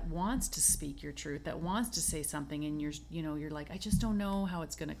somebody that wants to speak your truth, that wants to say something, and you're like, I just don't know how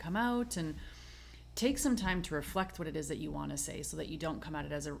it's going to come out, and take some time to reflect what it is that you want to say, so that you don't come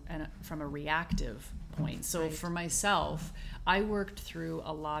at it from a reactive point. So for myself, I worked through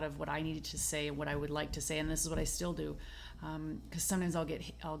a lot of what I needed to say and what I would like to say, and this is what I still do, because sometimes I'll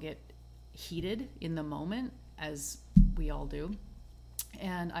get heated in the moment, as we all do.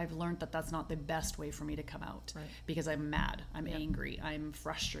 And I've learned that that's not the best way for me to come out, because I'm mad, I'm angry, I'm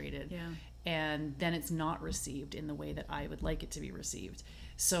frustrated, and then it's not received in the way that I would like it to be received.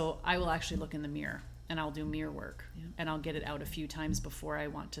 So I will actually look in the mirror, and I'll do mirror work, and I'll get it out a few times before I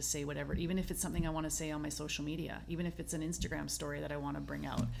want to say whatever, even if it's something I want to say on my social media, even if it's an Instagram story that I want to bring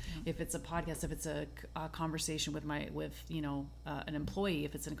out, if it's a podcast, if it's a conversation with an employee,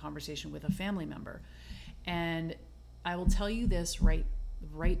 if it's a conversation with a family member. And I will tell you this right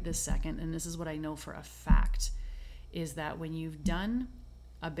this second, and this is what I know for a fact, is that when you've done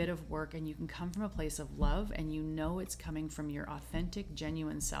a bit of work and you can come from a place of love, and it's coming from your authentic,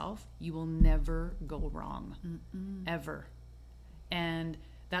 genuine self, you will never go wrong. Ever. And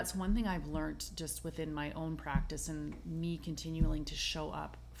that's one thing I've learned just within my own practice, and me continuing to show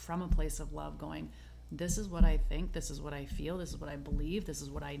up from a place of love, going, this is what I think, this is what I feel, this is what I believe, this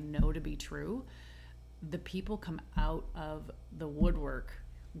is what I know to be true. The people come out of the woodwork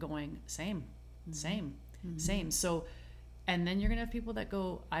going, same. So, and then you're going to have people that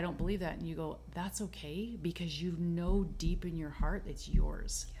go, I don't believe that. And you go, that's okay, because you know deep in your heart it's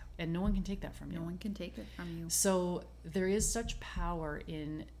yours. And no one can take that from you. No one can take it from you. So there is such power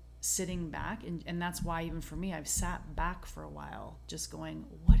in sitting back. And that's why, even for me, I've sat back for a while, just going,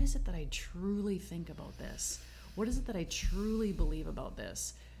 what is it that I truly think about this? What is it that I truly believe about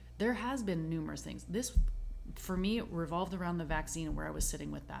this? There has been numerous things. This, for me, it revolved around the vaccine and where I was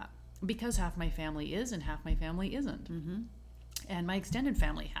sitting with that, because half my family is and half my family isn't. And my extended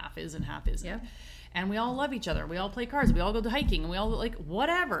family half is and half isn't. And we all love each other. We all play cards. We all go to hiking, and we all like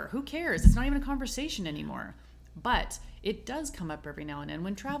whatever. Who cares? It's not even a conversation anymore. But it does come up every now and then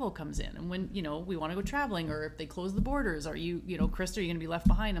when travel comes in, and when we want to go traveling, or if they close the borders. Are you Krista, are you going to be left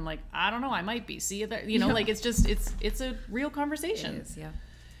behind? I'm like, I don't know. I might be. See you there. Like it's a real conversation. It is, yeah.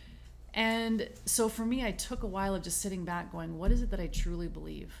 And so for me, I took a while of just sitting back going, what is it that I truly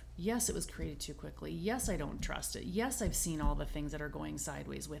believe? Yes, it was created too quickly. Yes, I don't trust it. Yes, I've seen all the things that are going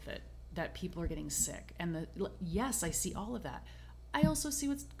sideways with it, that people are getting sick. And yes, I see all of that. I also see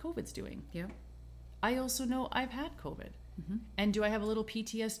what COVID's doing. Yeah. I also know I've had COVID. And do I have a little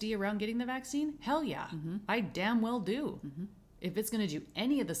PTSD around getting the vaccine? Hell yeah. I damn well do. If it's going to do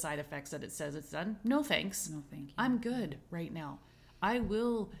any of the side effects that it says it's done, no thanks. No thank you. I'm good right now. I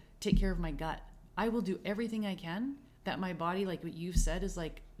will take care of my gut. I will do everything I can that my body, like what you've said, is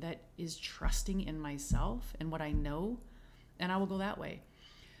like, that is trusting in myself and what I know, and I will go that way.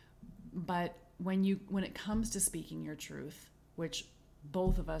 But when it comes to speaking your truth, which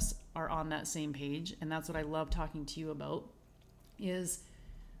both of us are on that same page, and that's what I love talking to you about, is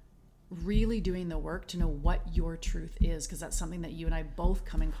really doing the work to know what your truth is, because that's something that you and I both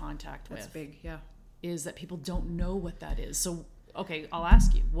come in contact with. That's big, yeah. Is that people don't know what that is. So, okay, I'll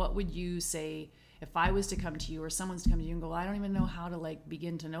ask you, what would you say if I was to come to you or someone's to come to you and go, I don't even know how to like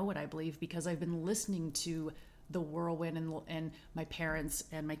begin to know what I believe, because I've been listening to the whirlwind and my parents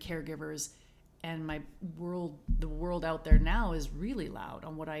and my caregivers and the world out there now is really loud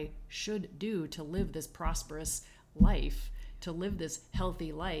on what I should do to live this prosperous life, to live this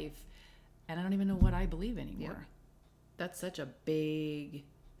healthy life. And I don't even know what I believe anymore. Yeah. That's such a big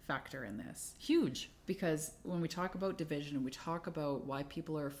factor in this. Huge. Because when we talk about division and we talk about why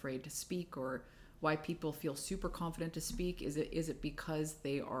people are afraid to speak, or why people feel super confident to speak, is it because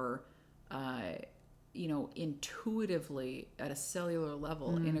they are intuitively at a cellular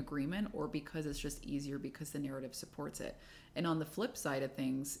level in agreement, or because it's just easier because the narrative supports it? And on the flip side of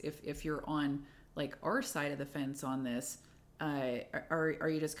things, if you're on like our side of the fence on this, are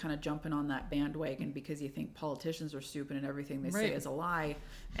you just kind of jumping on that bandwagon because you think politicians are stupid and everything they say is a lie,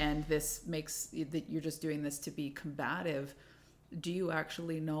 and this makes that you're just doing this to be combative? Do you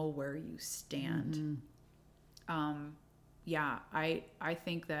actually know where you stand? I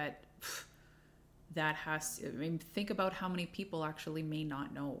think that has to, I mean, think about how many people actually may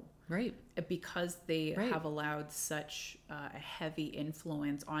not know, right? Because they have allowed such a heavy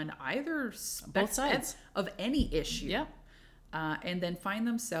influence on either both sides of any issue. Yeah. And then find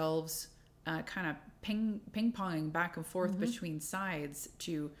themselves kind of ping-ponging back and forth between sides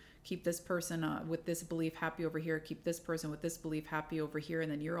to keep this person with this belief happy over here, keep this person with this belief happy over here,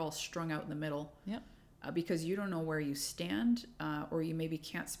 and then you're all strung out in the middle. Yep. Because you don't know where you stand, or you maybe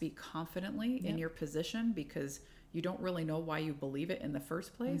can't speak confidently in your position because you don't really know why you believe it in the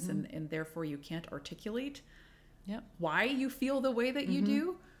first place, and therefore you can't articulate why you feel the way that you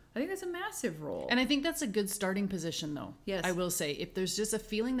do. I think that's a massive role. And I think that's a good starting position, though. Yes. I will say, if there's just a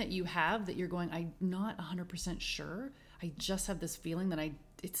feeling that you have that you're going, I'm not 100% sure, I just have this feeling that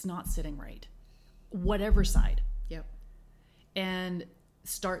it's not sitting right. Whatever side. Yep. And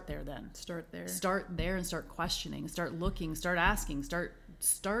start there then. Start there and start questioning, start looking, start asking,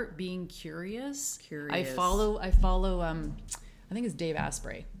 start being curious. I follow I think it's Dave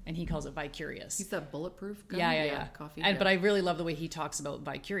Asprey, and he calls it vicarious. He's that bulletproof guy. Yeah. Coffee. But I really love the way he talks about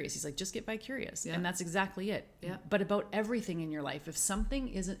vicarious. He's like, just get vicarious. Yeah. And that's exactly it. Yeah. But about everything in your life,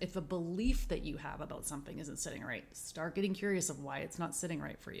 if a belief that you have about something isn't sitting right, start getting curious of why it's not sitting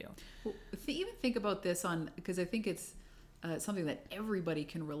right for you. Well, even think about this because I think it's something that everybody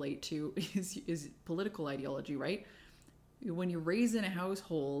can relate to is political ideology, right? When you're raised in a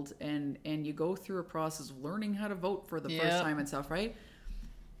household and you go through a process of learning how to vote for the first time and stuff, right?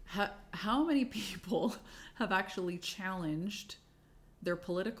 How many people have actually challenged their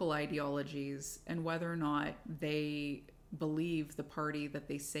political ideologies and whether or not they believe the party that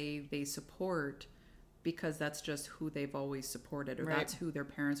they say they support, because that's just who they've always supported, or that's who their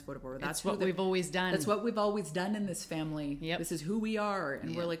parents voted for. That's what we've always done. That's what we've always done in this family. Yep. This is who we are.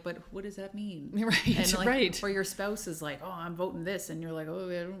 And we're like, but what does that mean? Right. And like, right. Or your spouse is like, oh, I'm voting this. And you're like, oh,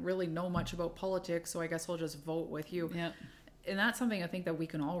 I don't really know much about politics, so I guess I'll just vote with you. Yep. And that's something I think that we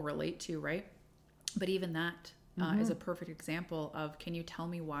can all relate to, right? But even that is a perfect example of, can you tell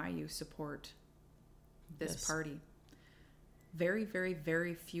me why you support this party? Very, very,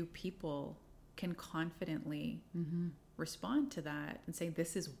 very few people can confidently respond to that and say,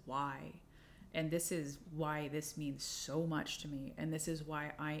 this is why, and this is why this means so much to me, and this is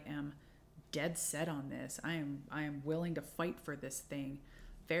why I am dead set on this. I am willing to fight for this thing.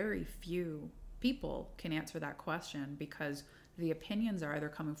 Very few people can answer that question, because the opinions are either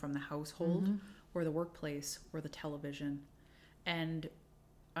coming from the household or the workplace or the television. And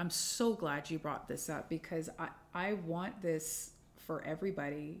I'm so glad you brought this up, because I want this for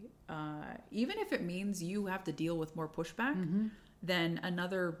everybody, even if it means you have to deal with more pushback than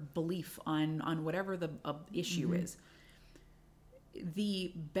another belief on whatever the issue is.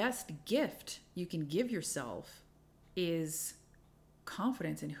 The best gift you can give yourself is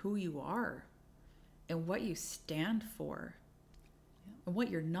confidence in who you are and what you stand for and what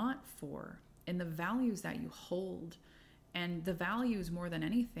you're not for, and the values that you hold. And the values, more than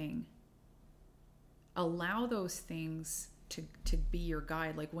anything, allow those things to be your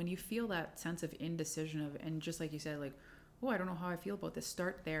guide. Like when you feel that sense of indecision and just like you said, like, oh, I don't know how I feel about this,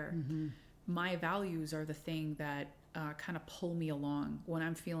 start there. My values are the thing that kind of pull me along when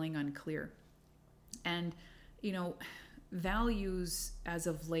I'm feeling unclear. And, values as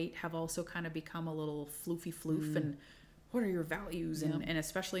of late have also kind of become a little floofy floof and what are your values? And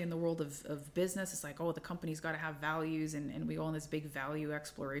especially in the world of business, it's like, oh, the company's got to have values, and we go on this big value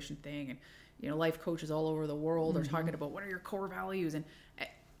exploration thing. And, you know, life coaches all over the world are talking about what are your core values. And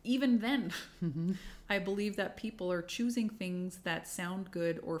even then, I believe that people are choosing things that sound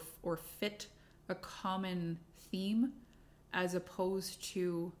good or fit a common theme, as opposed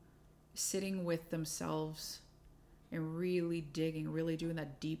to sitting with themselves and really digging, really doing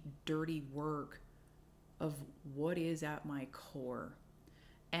that deep, dirty work of what is at my core.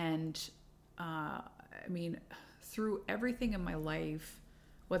 And I mean, through everything in my life,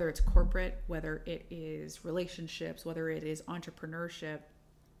 whether it's corporate, whether it is relationships, whether it is entrepreneurship,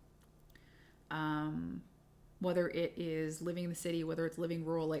 whether it is living in the city, whether it's living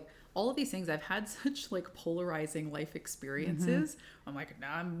rural, like all of these things, I've had such like polarizing life experiences. I'm like,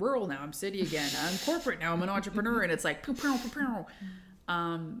 now I'm rural, now I'm city again, I'm corporate, now I'm an entrepreneur, and it's like pew, pew, pew,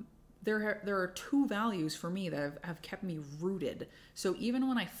 pew. There are two values for me that have kept me rooted. So even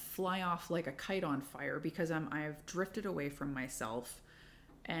when I fly off like a kite on fire, because I've drifted away from myself,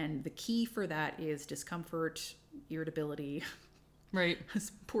 and the key for that is discomfort, irritability, right,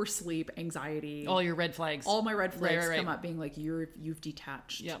 poor sleep, anxiety, all your red flags. All my red flags right. come up, being like, you've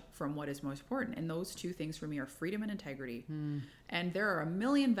detached from what is most important. And those two things for me are freedom and integrity. And there are a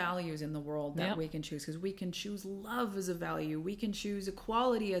million values in the world that we can choose, because we can choose love as a value, we can choose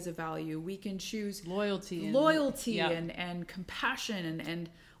equality as a value, we can choose loyalty and compassion and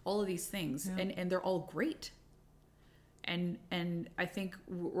all of these things, and they're all great. And I think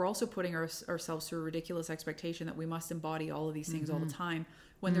we're also putting ourselves through a ridiculous expectation that we must embody all of these things all the time,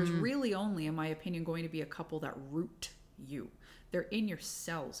 when there's really only, in my opinion, going to be a couple that root you. They're in your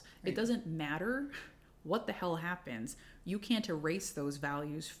cells. Right. It doesn't matter what the hell happens. You can't erase those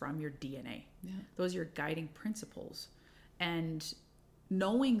values from your DNA. Yeah. Those are your guiding principles. And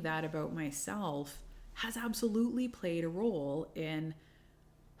knowing that about myself has absolutely played a role in,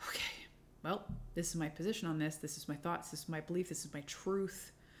 okay, well, this is my position on this. This is my thoughts. This is my belief. This is my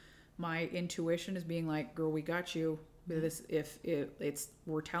truth. My intuition is being like, girl, we got you. This, if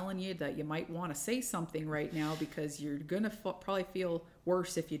we're telling you that you might want to say something right now, because you're going to probably feel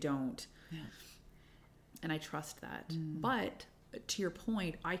worse if you don't. Yeah. And I trust that. But to your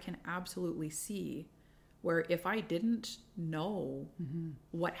point, I can absolutely see where if I didn't know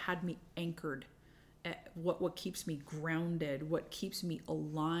what had me anchored, what keeps me grounded, what keeps me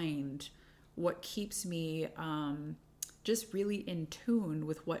aligned, what keeps me just really in tune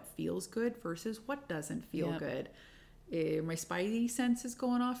with what feels good versus what doesn't feel good. My spidey sense is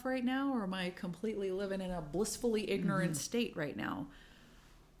going off right now, or am I completely living in a blissfully ignorant state right now?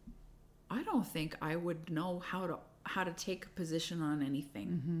 I don't think I would know how to take a position on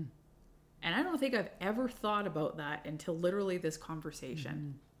anything. And I don't think I've ever thought about that until literally this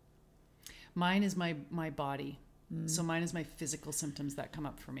conversation. Mine is my body. So mine is my physical symptoms that come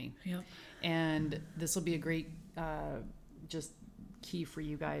up for me. Yep. And this will be a great just key for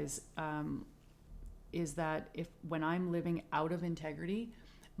you guys, is that when I'm living out of integrity,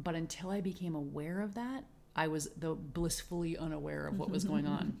 but until I became aware of that, I was blissfully unaware of what was going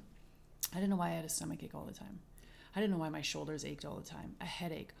on. I didn't know why I had a stomachache all the time. I didn't know why my shoulders ached all the time, a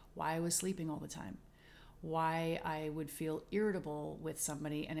headache, why I was sleeping all the time, why I would feel irritable with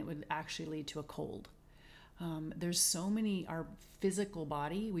somebody and it would actually lead to a cold. There's so many, our physical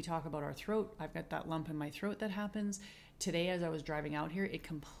body, we talk about our throat. I've got that lump in my throat that happens. Today, as I was driving out here, it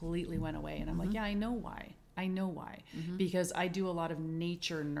completely went away. And I'm like, yeah, I know why. Because I do a lot of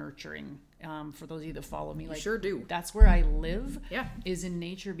nature nurturing. For those of you that follow me, like, you sure do. That's where I live, is in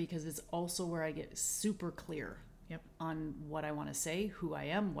nature, because it's also where I get super clear on what I want to say, who I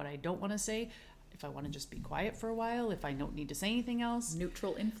am, what I don't want to say. If I want to just be quiet for a while, if I don't need to say anything else.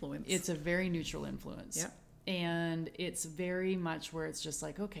 Neutral influence. It's a very neutral influence. Yep. And it's very much where it's just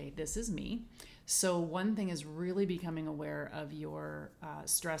like, okay, this is me. So one thing is really becoming aware of your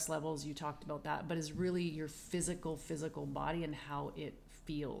stress levels. You talked about that, but is really your physical body and how it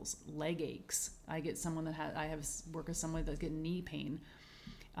feels. Leg aches. I have work with someone that's getting knee pain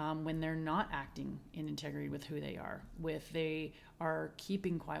when they're not acting in integrity with who they are, they are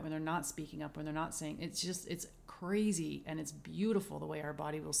keeping quiet, when they're not speaking up, when they're not saying. It's crazy, and it's beautiful the way our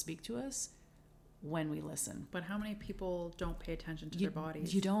body will speak to us when we listen. But how many people don't pay attention to their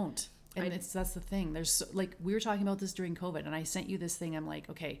bodies? You don't. And that's the thing. There's like, we were talking about this during COVID, and I sent you this thing. I'm like,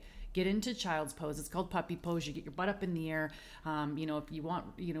 okay, get into child's pose. It's called puppy pose. You get your butt up in the air. If you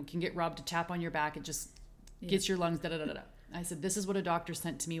want, can get Rob to tap on your back. It just gets your lungs, da-da-da-da-da. I said, this is what a doctor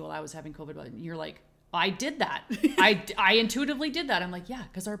sent to me while I was having COVID. And you're like, I did that. I intuitively did that. I'm like, yeah,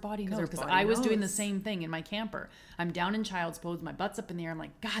 because our body knows. Because I was doing the same thing in my camper. I'm down in child's pose, my butt's up in the air. I'm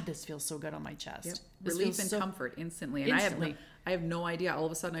like, God, this feels so good on my chest. Yep. This Relief and comfort instantly. And instantly. I have no idea. All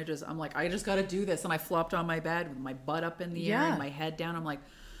of a sudden, I'm like, I just got to do this. And I flopped on my bed with my butt up in the air and my head down. I'm like,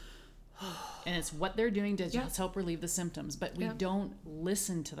 and it's what they're doing to just help relieve the symptoms. But we don't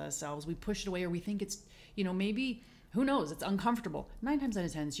listen to ourselves. We push it away, or we think it's, maybe, who knows, it's uncomfortable. 9 times out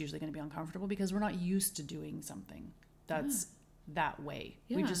of 10, it's usually going to be uncomfortable because we're not used to doing something that's that way.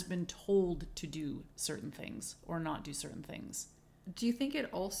 We've just been told to do certain things or not do certain things. Do you think it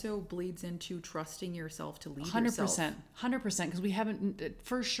also bleeds into trusting yourself to lead yourself? 100%, because we haven't,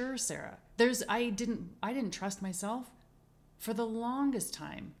 for sure, Sarah. I didn't trust myself for the longest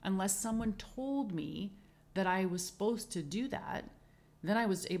time unless someone told me that I was supposed to do that. Then I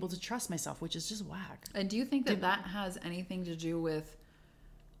was able to trust myself, which is just whack. And do you think that has anything to do with,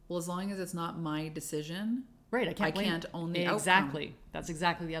 well, as long as it's not my decision, right? I can't own the exactly. outcome. That's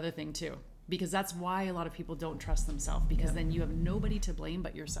exactly the other thing too, because that's why a lot of people don't trust themselves, because then you have nobody to blame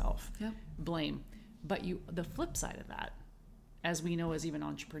but yourself. Yep. Blame, but the flip side of that, as we know as even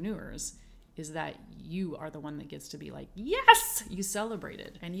entrepreneurs, is that you are the one that gets to be like, yes, you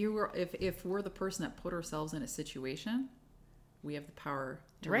celebrated. And if we're the person that put ourselves in a situation, we have the power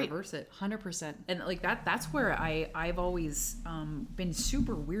to reverse it. 100%. And like that's where I've always been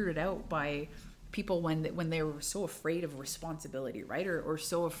super weirded out by people when they were so afraid of responsibility, right? Or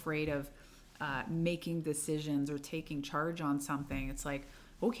so afraid of making decisions or taking charge on something. It's like,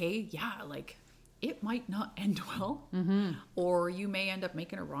 okay, yeah, like it might not end well, or you may end up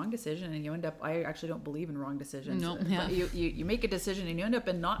making a wrong decision, and you end up, I actually don't believe in wrong decisions. No, yeah. You make a decision and you end up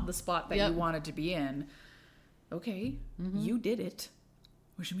in not the spot that you wanted to be in. Okay, you did it,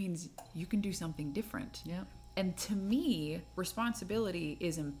 which means you can do something different. Yeah. And to me, responsibility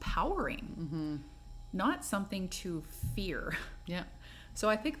is empowering, not something to fear. Yeah. So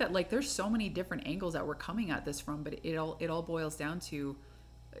I think that like there's so many different angles that we're coming at this from, but it all boils down to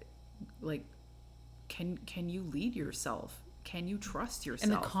like, can you lead yourself? Can you trust yourself?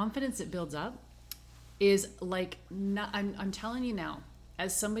 And the confidence it builds up is like, I'm telling you now,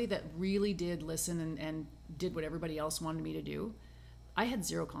 as somebody that really did listen and did what everybody else wanted me to do, I had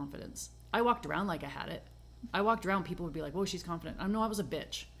zero confidence. I walked around like I had it. I walked around, people would be like, "Whoa, she's confident." I know I was a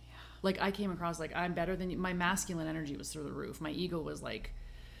bitch. Yeah. Like I came across like I'm better than you. My masculine energy was through the roof. My ego was like,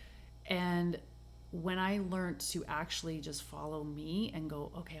 and when I learned to actually just follow me and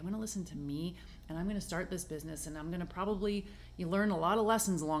go, okay, I'm going to listen to me, and I'm going to start this business, and I'm going to probably learn a lot of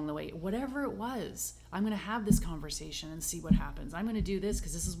lessons along the way. Whatever it was, I'm going to have this conversation and see what happens. I'm going to do this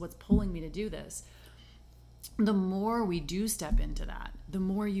because this is what's pulling me to do this. The more we do step into that, the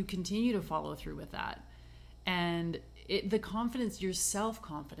more you continue to follow through with that. And the confidence, your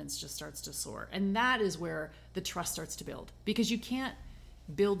self-confidence just starts to soar. And that is where the trust starts to build, because you can't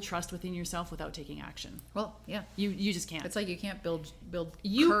build trust within yourself without taking action. Well, yeah. You just can't. It's like you can't build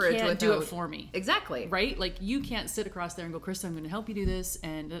you courage can't without... do it for me. Exactly. Right? Like you can't sit across there and go, "Krista, I'm going to help you do this."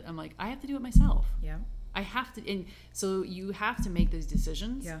 And I'm like, I have to do it myself. Yeah. I have to. And so you have to make those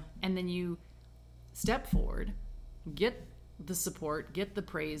decisions. Yeah. And then you step forward, get the support, get the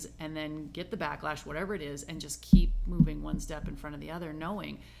praise, and then get the backlash, whatever it is, and just keep moving one step in front of the other,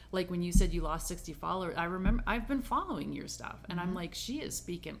 knowing, like when you said you lost 60 followers, I remember I've been following your stuff, and I'm like, she is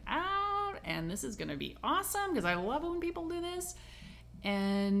speaking out, and this is going to be awesome, because I love it when people do this.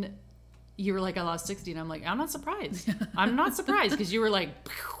 And you were like, I lost 60, and I'm like, I'm not surprised. I'm not surprised, because you were like,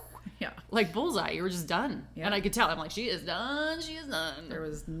 yeah, like bullseye. You were just done. Yeah. And I could tell. I'm like, she is done. She is done. There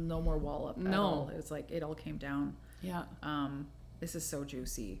was no more wall up at all. It was like, it all came down. Yeah. This is so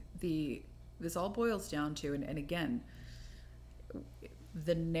juicy. This all boils down to, and again,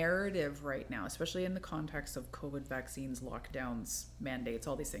 the narrative right now, especially in the context of COVID vaccines, lockdowns, mandates,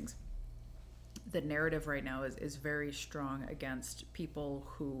 all these things, the narrative right now is very strong against people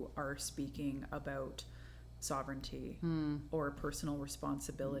who are speaking about sovereignty or personal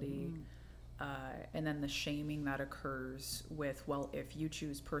responsibility. And then the shaming that occurs with, well, if you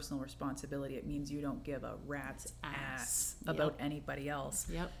choose personal responsibility, it means you don't give a rat's ass about anybody else.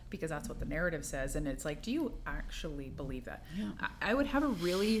 Yep. Because that's what the narrative says. And it's like, do you actually believe that? Yeah. I would have a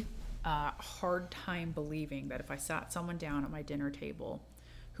really hard time believing that if I sat someone down at my dinner table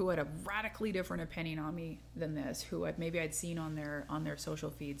who had a radically different opinion on me than this, who I'd seen on their social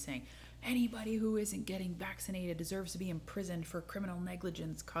feed saying, anybody who isn't getting vaccinated deserves to be imprisoned for criminal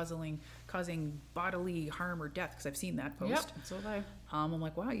negligence causing bodily harm or death, because I've seen that post. Yep, so have I. I'm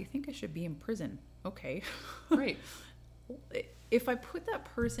like, wow, you think I should be in prison? Okay. Right. If I put that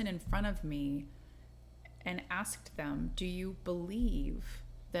person in front of me and asked them, do you believe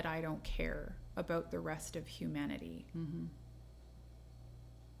that I don't care about the rest of humanity. Mm-hmm.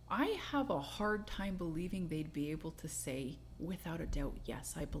 I have a hard time believing they'd be able to say, without a doubt,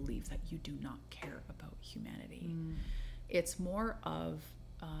 yes, I believe that you do not care about humanity. It's more of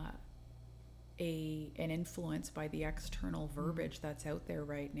an influence by the external verbiage that's out there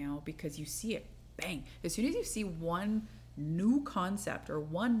right now, because you see it, bang. As soon as you see one new concept or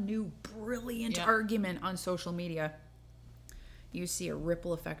one new brilliant argument on social media, you see a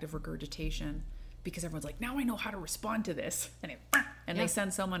ripple effect of regurgitation, because everyone's like, now I know how to respond to this. And they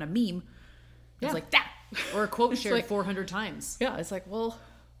send someone a meme. It's like that. Or a quote shared like, 400 times. Yeah, it's like, well,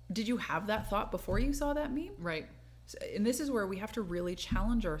 did you have that thought before you saw that meme? Right. So, and this is where we have to really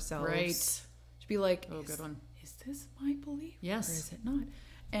challenge ourselves. Right. To be like, good one. Is this my belief? Yes. Or is it not?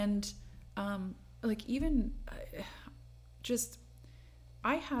 And like even just,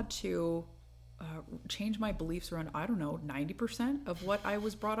 I had to change my beliefs around, I don't know, 90% of what I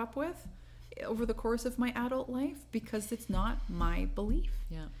was brought up with over the course of my adult life, because it's not my belief.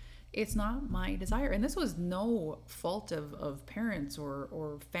 Yeah. It's not my desire. And this was no fault of parents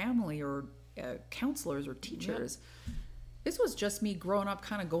or family or counselors or teachers. Yeah. This was just me growing up,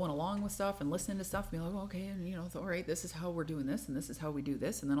 kind of going along with stuff and listening to stuff, being like, oh, okay, and all right, this is how we're doing this, and this is how we do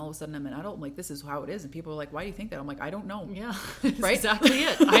this, and then all of a sudden I'm an adult, I'm like, this is how it is, and people are like, why do you think that? I'm like, I don't know. Yeah, right? Exactly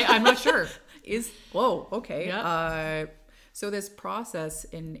it. I'm not sure. Whoa, okay. Yeah. So this process,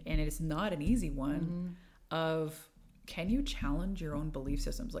 and it is not an easy one, of, can you challenge your own belief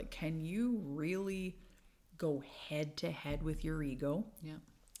systems? Like, can you really go head to head with your ego? Yeah.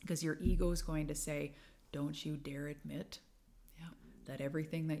 Because your ego is going to say, don't you dare admit that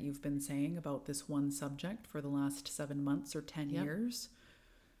everything that you've been saying about this one subject for the last 7 months or 10 years,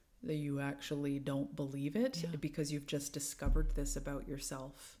 that you actually don't believe it, because you've just discovered this about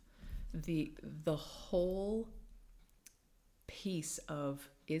yourself. The whole piece of,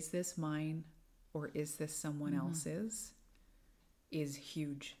 is this mine or is this someone else's, is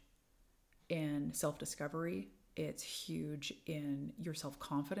huge in self-discovery. It's huge in your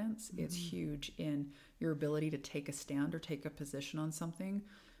self-confidence. It's huge in your ability to take a stand or take a position on something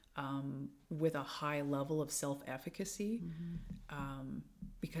with a high level of self-efficacy,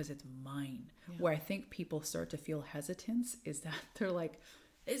 because it's mine. Yeah. Where I think people start to feel hesitance is that they're like,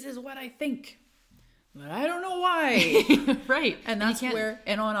 this is what I think, but I don't know why. Right. And that's where,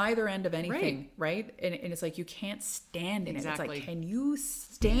 and on either end of anything, right? And it's like, you can't stand in it. It's like, can you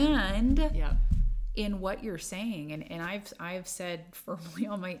stand in what you're saying? And I've said firmly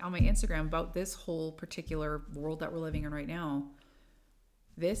on my Instagram about this whole particular world that we're living in right now,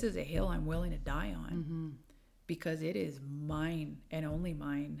 this is a hill I'm willing to die on, because it is mine and only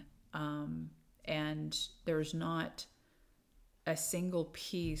mine. And there's not a single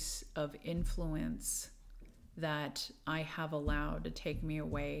piece of influence that I have allowed to take me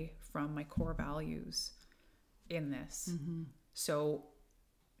away from my core values in this. So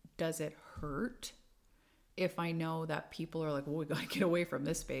does it hurt if I know that people are like, well, we got to get away from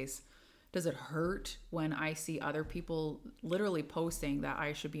this space? Does it hurt when I see other people literally posting that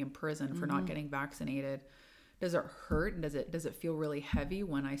I should be in prison for not getting vaccinated? Does it hurt? And does it feel really heavy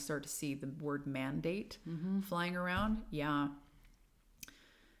when I start to see the word mandate flying around? Yeah.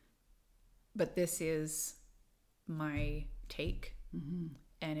 But this is my take,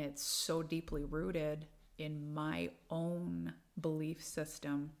 and it's so deeply rooted in my own belief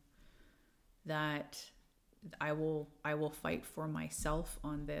system that I will fight for myself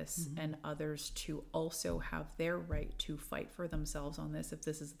on this, and others to also have their right to fight for themselves on this if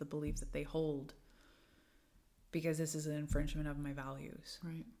this is the belief that they hold, because this is an infringement of my values,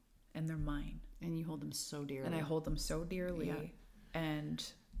 right? And they're mine, and you hold them so dearly, and I hold them so dearly, and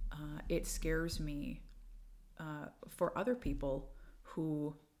it scares me for other people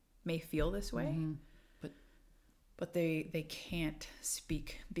who may feel this way, but they can't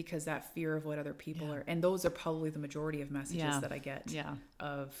speak because that fear of what other people are. And those are probably the majority of messages that I get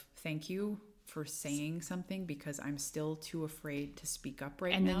of, thank you for saying something, because I'm still too afraid to speak up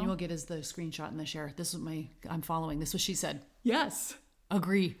right now. And then you'll get is the screenshot and the share. This is I'm following. This is what she said. Yes.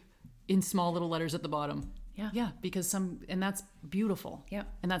 Agree, in small little letters at the bottom. Yeah. Because and that's beautiful. Yeah.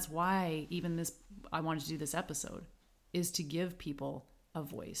 And that's why even I wanted to do this episode, is to give people a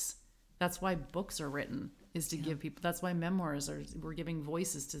voice. That's why books are written, is to give people, that's why memoirs we're giving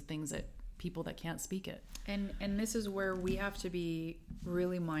voices to things that people that can't speak it. And this is where we have to be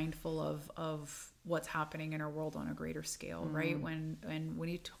really mindful of what's happening in our world on a greater scale, right? When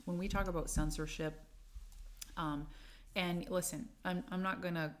we talk about censorship, and listen, I'm not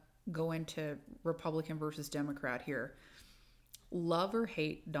going to go into Republican versus Democrat here. Love or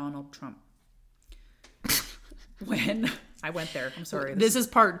hate Donald Trump. I went there. I'm sorry. This is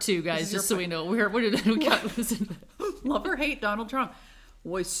part 2, guys, just so we know. We got listen. Love or hate Donald Trump.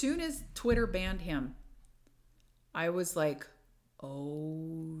 Well, as soon as Twitter banned him, I was like,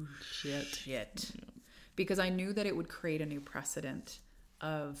 oh, shit. Yeah. Because I knew that it would create a new precedent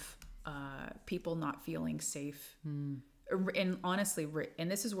of people not feeling safe. And honestly, and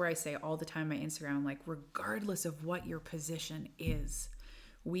this is where I say all the time on my Instagram, like, regardless of what your position is,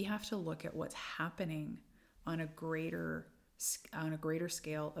 we have to look at what's happening on a greater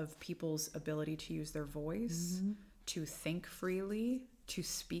scale of people's ability to use their voice, to think freely, to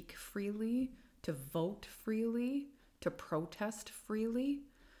speak freely, to vote freely, to protest freely.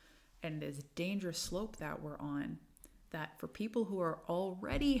 And this dangerous slope that we're on, that for people who are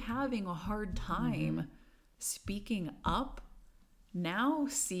already having a hard time speaking up, now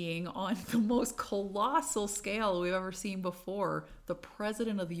seeing on the most colossal scale we've ever seen before, the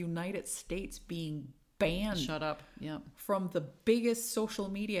president of the United States being banned. Shut up. Yeah. From the biggest social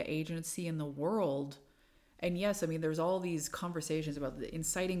media agency in the world. And yes, I mean, there's all these conversations about the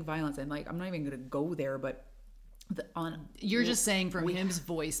inciting violence, and like, I'm not even going to go there, but you're just saying from his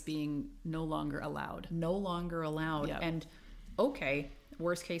voice being no longer allowed. Yep. And okay,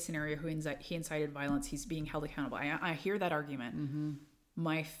 worst case scenario, he incited violence, he's being held accountable. I hear that argument.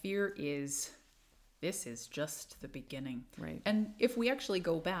 My fear is this is just the beginning. Right. And if we actually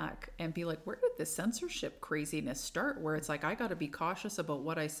go back and be like, where did this censorship craziness start? Where it's like, I got to be cautious about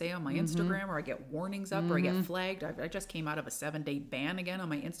what I say on my Instagram, or I get warnings up, or I get flagged. I just came out of a 7-day ban again on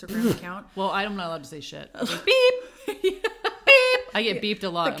my Instagram account. Well, I'm not allowed to say shit. Like, beep. Beep. I get beeped a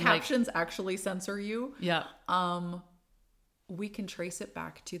lot. The captions actually censor you. Yeah. We can trace it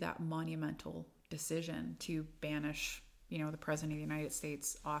back to that monumental decision to banish, the president of the United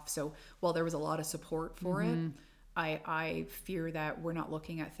States off. So while there was a lot of support for it, I fear that we're not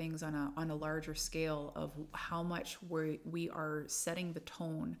looking at things on a larger scale of how much we are setting the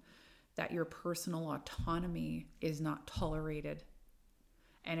tone that your personal autonomy is not tolerated.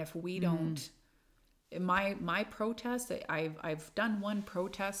 And if we don't, my protest, I've done one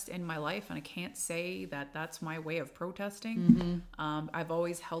protest in my life, and I can't say that that's my way of protesting. I've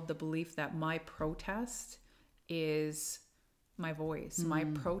always held the belief that my protest is my voice. My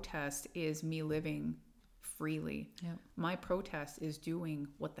protest is me living freely. Yep. My protest is doing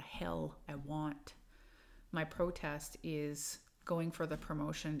what the hell I want. My protest is going for the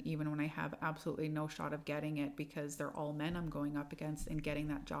promotion even when I have absolutely no shot of getting it, because they're all men I'm going up against and getting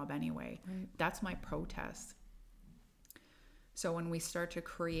that job anyway. Right. That's my protest. So when we start to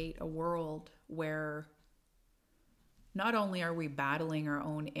create a world where not only are we battling our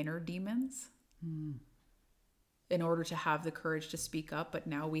own inner demons in order to have the courage to speak up, but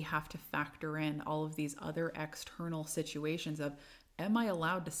now we have to factor in all of these other external situations of, am I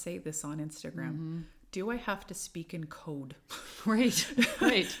allowed to say this on Instagram? Do I have to speak in code? Right.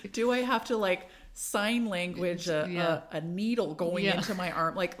 Do I have to sign language a needle going into my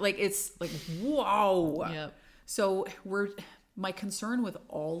arm? Like it's like, whoa. Yeah. So my concern with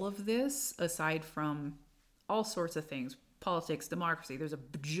all of this, aside from all sorts of things, politics, democracy, there's a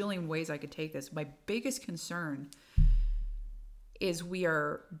bajillion ways I could take this. My biggest concern is we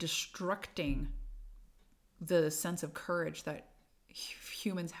are destructing the sense of courage that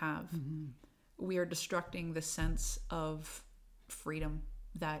humans have. We are destructing the sense of freedom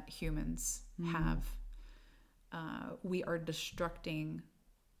that humans have. We are destructing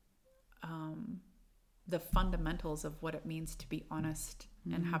the fundamentals of what it means to be honest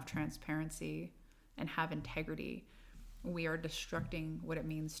and have transparency and have integrity. We are destructing what it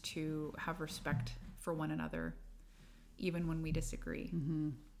means to have respect for one another, even when we disagree.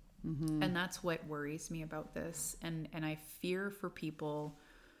 And that's what worries me about this. And I fear for people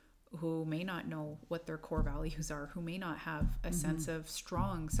who may not know what their core values are, who may not have a sense of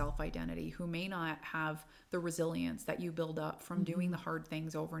strong self-identity, who may not have the resilience that you build up from doing the hard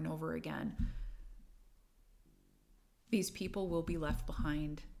things over and over again. These people will be left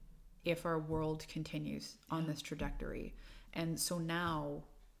behind if our world continues on this trajectory. And so now,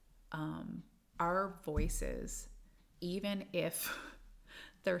 our voices, even if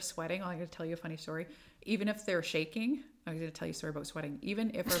they're sweating, I'm going to tell you a funny story. Even if they're shaking, I'm going to tell you a story about sweating.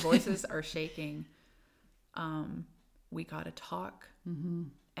 Even if our voices are shaking, we got to talk.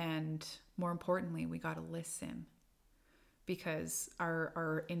 And more importantly, we got to listen. Because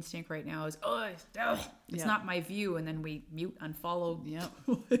our instinct right now is, it's not my view. And then we mute, unfollow,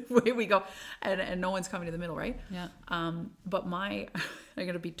 away we go. And no one's coming to the middle, right? Yeah. But I'm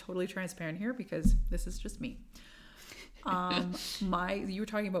going to be totally transparent here because this is just me. You were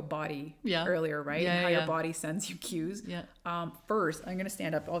talking about body earlier, right? Yeah, and how your body sends you cues. Yeah. First, I'm going to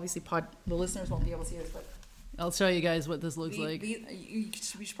stand up. Obviously, the listeners won't be able to see this, but I'll show you guys what this looks like. We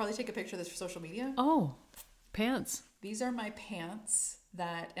should probably take a picture of this for social media. Oh, pants. These are my pants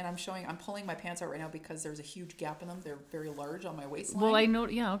and I'm pulling my pants out right now because there's a huge gap in them. They're very large on my waistline. Well, I know.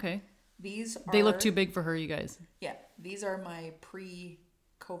 Yeah, okay. They look too big for her, you guys. Yeah, these are my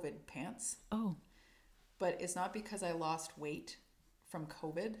pre-COVID pants. Oh. But it's not because I lost weight from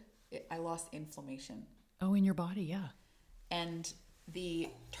COVID. I lost inflammation. Oh, in your body, yeah. And the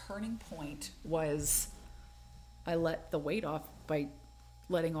turning point was I let the weight off by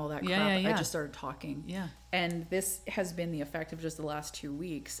letting all that crap. Yeah. I just started talking. Yeah. And this has been the effect of just the last 2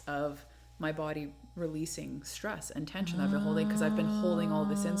 weeks of my body releasing stress and tension that I've been holding because I've been holding all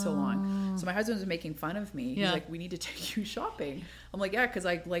this in so long. So my husband was making fun of me. He's like, we need to take you shopping. I'm like, yeah, because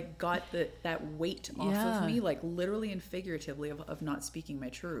I like got that weight off of me, like literally and figuratively of not speaking my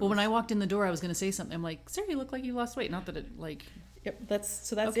truth. Well, when I walked in the door, I was going to say something. I'm like, Sarah, you look like you lost weight. Not that it like... Yep,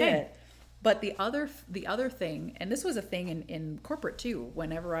 that's okay. It. But the other thing, and this was a thing in corporate too,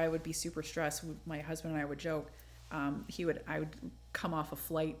 whenever I would be super stressed, my husband and I would joke, I would come off a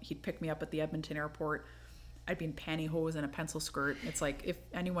flight, he'd pick me up at the Edmonton airport, I'd be in pantyhose and a pencil skirt. It's like, if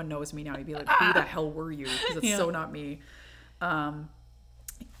anyone knows me now, he'd be like, who the hell were you? Because it's so not me.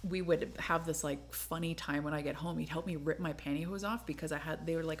 We would have this like funny time when I get home. He'd help me rip my pantyhose off because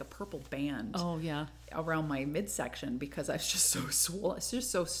they were like a purple band. Oh yeah. Around my midsection because I was just so swollen. It's just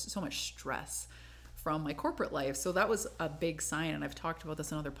so much stress from my corporate life. So that was a big sign. And I've talked about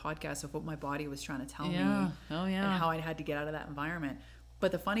this in other podcasts of what my body was trying to tell me. Oh yeah. And how I had to get out of that environment.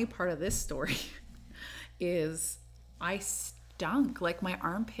 But the funny part of this story is I stunk. Like my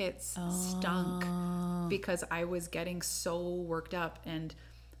armpits stunk because I was getting so worked up. And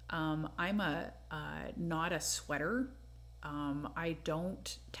I'm not a sweater. I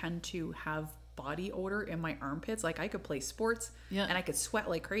don't tend to have body odor in my armpits. Like I could play sports and I could sweat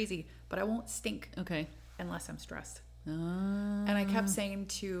like crazy, but I won't stink. Okay. Unless I'm stressed. And I kept saying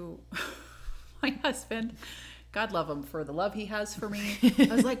to my husband, God love him for the love he has for me.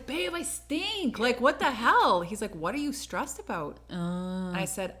 I was like, babe, I stink. Like, what the hell? He's like, what are you stressed about? I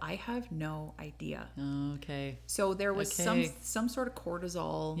said, I have no idea. Okay. So there was some sort of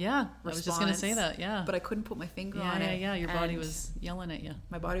cortisol. Yeah, I was just going to say that. Yeah. But I couldn't put my finger on it. Yeah, your body was yelling at you.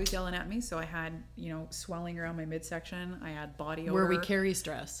 My body was yelling at me. So I had, swelling around my midsection. I had body odor. Where we carry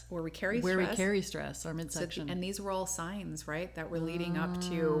stress. Our midsection. And these were all signs, right? That were leading up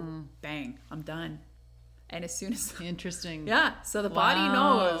to, bang, I'm done. And as soon as... Interesting. Yeah. So the body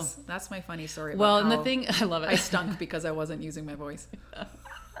knows. That's my funny story. Well, and the thing... I love it. I stunk because I wasn't using my voice.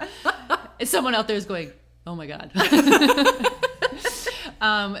 Someone out there is going, oh my God.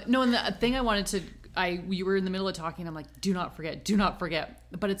 No, and the thing I wanted to... you were in the middle of talking. I'm like, do not forget.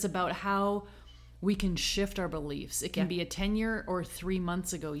 But it's about how we can shift our beliefs. It can be a 10-year or 3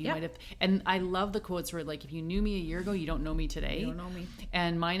 months ago. You might have... And I love the quotes where like, if you knew me a year ago, you don't know me today. You don't know me.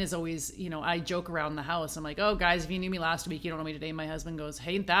 And mine is always, I joke around the house. I'm like, oh guys, if you knew me last week, you don't know me today. My husband goes,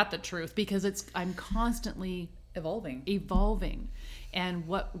 hey, ain't that the truth? Because I'm constantly evolving. And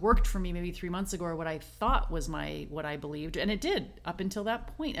what worked for me maybe 3 months ago, or what I thought was what I believed, and it did up until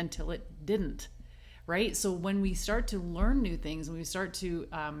that point, until it didn't. Right? So when we start to learn new things, when we start to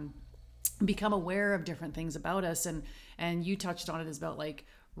become aware of different things about us, and you touched on it, is about like,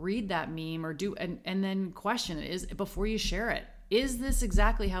 read that meme or do and then question it, is before you share it, is this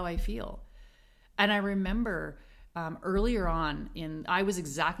exactly how I feel? And I remember earlier on I was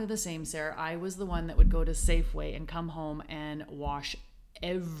exactly the same, Sarah. I was the one that would go to Safeway and come home and wash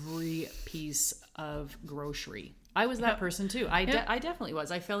every piece of grocery. I was that person too. I definitely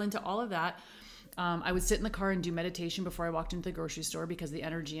was. I fell into all of that. I would sit in the car and do meditation before I walked into the grocery store because the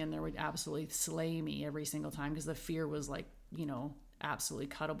energy in there would absolutely slay me every single time, because the fear was like, absolutely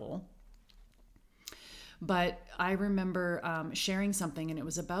cuttable. But I remember sharing something, and it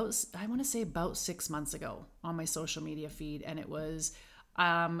was about 6 months ago on my social media feed. And it was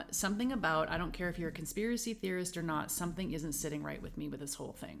something about, I don't care if you're a conspiracy theorist or not, something isn't sitting right with me with this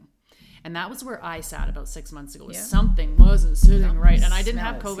whole thing. And that was where I sat about 6 months ago. Something wasn't sitting right. And I didn't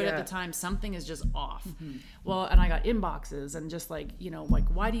have COVID at the time. Something is just off. Mm-hmm. Well, and I got inboxes and just like, like,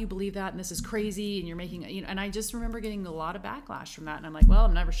 why do you believe that? And this is crazy. And you're making, and I just remember getting a lot of backlash from that. And I'm like, well,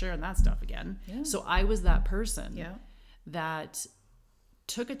 I'm never sharing that stuff again. Yeah. So I was that person that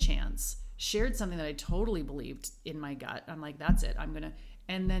took a chance, shared something that I totally believed in my gut. I'm like, that's it.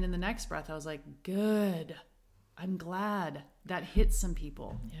 And then in the next breath, I was like, good. I'm glad that hit some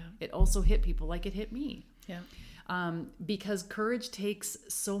people. Yeah. It also hit people like it hit me. Yeah. Because courage takes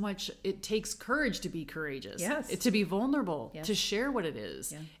so much. It takes courage to be courageous. Yes. To be vulnerable, to share what it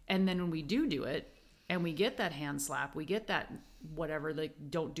is. Yeah. And then when we do it, And we get that hand slap. We get that whatever, like,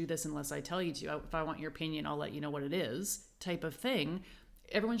 don't do this unless I tell you to. If I want your opinion, I'll let you know what it is type of thing.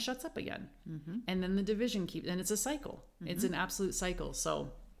 Everyone shuts up again. And then the division keeps, and it's a cycle. It's an absolute cycle.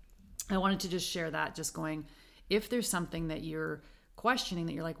 So I wanted to just share that, just going, if there's something that you're questioning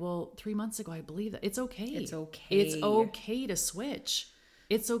that you're like, well, 3 months ago, I believe that, it's okay. It's okay. It's okay to switch.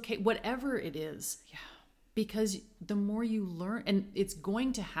 It's okay. Whatever it is. Yeah. Because the more you learn, and it's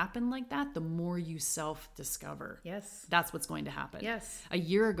going to happen like that, the more you self-discover. Yes. That's what's going to happen. Yes. A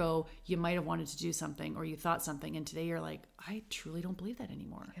year ago, you might have wanted to do something or you thought something, and today you're like, I truly don't believe that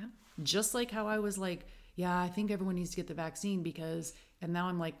anymore. Yeah. Just like how I was like, yeah, I think everyone needs to get the vaccine because, and now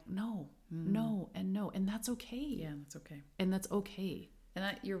I'm like, no, no, and no. And that's okay. Yeah, that's okay. And that's okay. And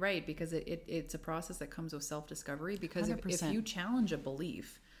that, you're right, because it's a process that comes with self-discovery. Because if you challenge a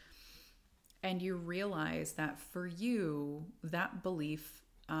belief, and you realize that for you, that belief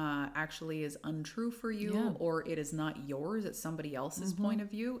actually is untrue for you, or it is not yours, it's somebody else's point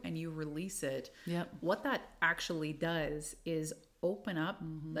of view, and you release it. What that actually does is open up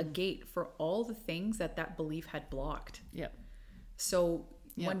a gate for all the things that belief had blocked. So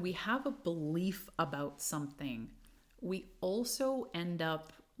when we have a belief about something, we also end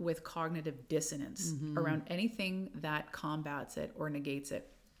up with cognitive dissonance around anything that combats it or negates it.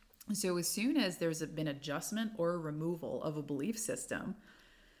 So as soon as there's been adjustment or removal of a belief system,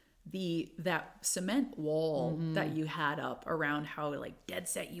 that cement wall that you had up around how like dead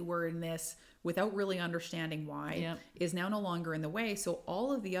set you were in this without really understanding why is now no longer in the way. So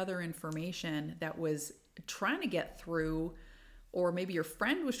all of the other information that was trying to get through, or maybe your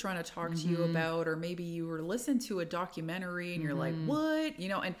friend was trying to talk to you about, or maybe you were listening to a documentary and you're like, what? You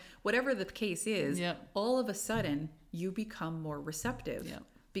know, and whatever the case is, all of a sudden you become more receptive.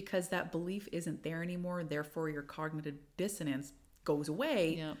 Because that belief isn't there anymore. Therefore, your cognitive dissonance goes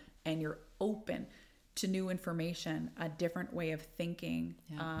away and you're open to new information, a different way of thinking,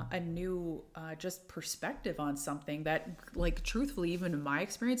 a new just perspective on something that, like, truthfully, even in my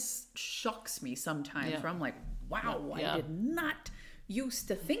experience, shocks me sometimes. Where I'm like, wow, I did not used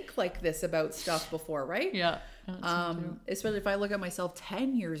to think like this about stuff before, right? Especially if I look at myself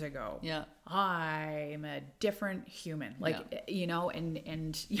 10 years ago. I'm a different human. Like, you know,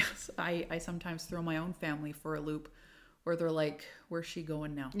 and yes, I sometimes throw my own family for a loop where they're like, where's she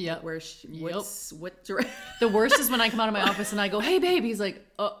going now? Where's she, what The worst is when I come out of my office and I go, hey babe, he's like,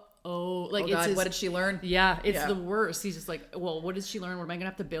 like, God, what did she learn? It's the worst. He's just like, well, what did she learn? What am I gonna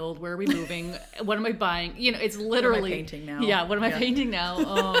have to build? Where are we moving? What am I buying? You know, it's literally, what am I painting now? What am I painting now?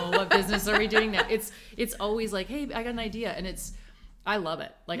 Oh, what business are we doing now? It's always like, hey, I got an idea, and I love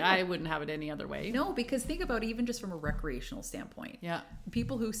it. Like, I wouldn't have it any other way. No, because think about it, even just from a recreational standpoint.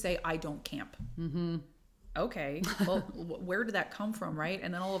 People who say, I don't camp. Okay, well, where did that come from, right?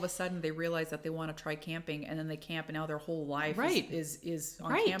 And then all of a sudden they realize that they want to try camping, and then they camp, and now their whole life is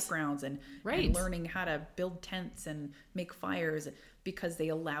on campgrounds and learning how to build tents and make fires because they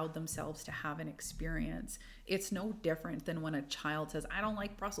allowed themselves to have an experience. It's no different than when a child says, I don't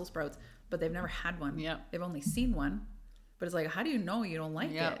like Brussels sprouts, but they've never had one. They've only seen one. But it's like, how do you know you don't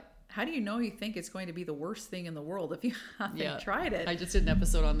like it? How do you know you think it's going to be the worst thing in the world if you haven't tried it? I just did an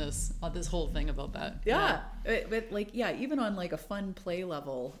episode on this whole thing about that. But like, even on like a fun play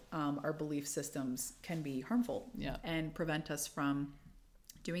level, our belief systems can be harmful and prevent us from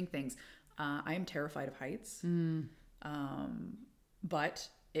doing things. I am terrified of heights, but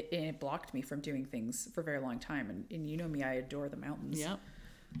it blocked me from doing things for a very long time. And you know me, I adore the mountains.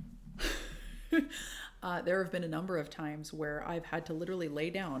 There have been a number of times where I've had to literally lay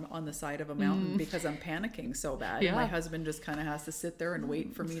down on the side of a mountain because I'm panicking so bad. And my husband just kind of has to sit there and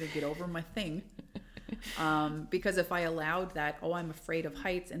wait for me to get over my thing. Because if I allowed that, I'm afraid of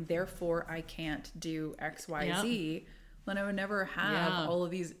heights and therefore I can't do X, Y, Z, then I would never have all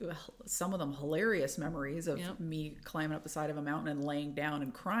of these, some of them hilarious memories of me climbing up the side of a mountain and laying down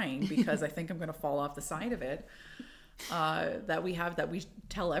and crying because I think I'm going to fall off the side of it. That we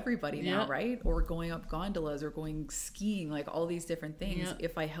tell everybody now, right? Or going up gondolas or going skiing, like all these different things.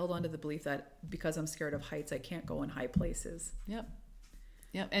 If I held on to the belief that because I'm scared of heights, I can't go in high places.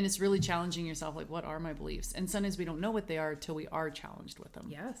 And it's really challenging yourself. Like, what are my beliefs? And sometimes we don't know what they are till we are challenged with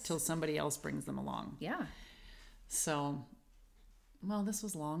them. Till somebody else brings them along. So, well, this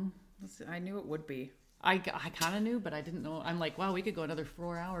was long. I knew it would be. I kind of knew, but I didn't know. I'm like, wow, we could go another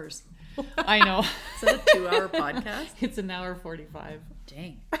 4 hours. I know. Is that a 2-hour podcast? It's an hour 45.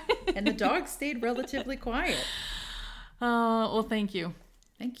 Dang. And the dog stayed relatively quiet. Well, thank you.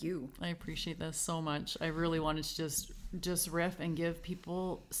 Thank you. I appreciate this so much. I really wanted to just riff and give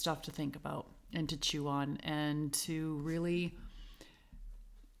people stuff to think about and to chew on and to really...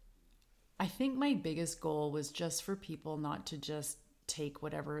 I think my biggest goal was just for people not to just take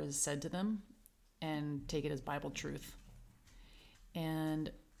whatever is said to them and take it as Bible truth,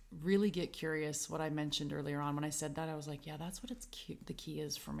 and really get curious. What I mentioned earlier on when I said that, I was like, yeah, that's what the key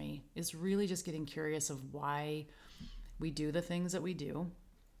is for me, is really just getting curious of why we do the things that we do,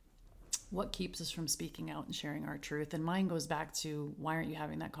 what keeps us from speaking out and sharing our truth. And mine goes back to, why aren't you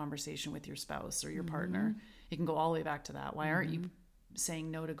having that conversation with your spouse or your partner? It can go all the way back to that. Why aren't you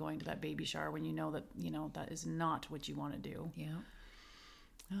saying no to going to that baby shower when you know that is not what you want to do? Yeah.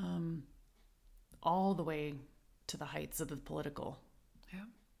 All the way to the heights of the political. Yeah.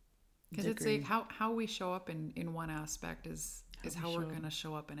 Because it's like how we show up in one aspect is how we're going to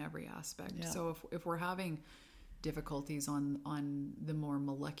show up in every aspect. Yeah. So if we're having difficulties on the more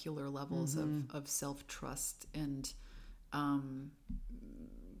molecular levels of self-trust and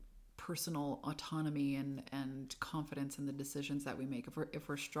personal autonomy and confidence in the decisions that we make, if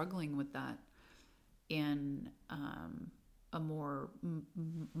we're struggling with that in a more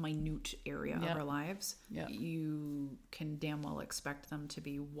minute area of our lives, you can damn well expect them to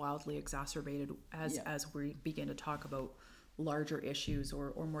be wildly exacerbated as we begin to talk about larger issues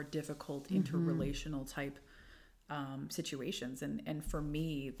or more difficult interrelational type situations. And for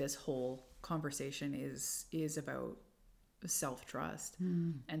me, this whole conversation is about self-trust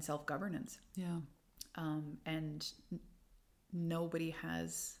and self-governance. And nobody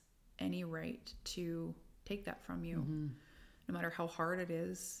has any right to take that from you. No matter how hard it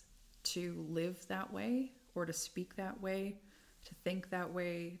is to live that way or to speak that way, to think that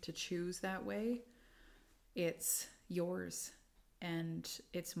way, to choose that way, it's yours. And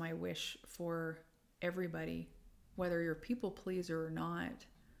it's my wish for everybody, whether you're a people pleaser or not.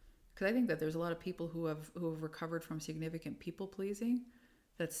 Because I think that there's a lot of people who have recovered from significant people pleasing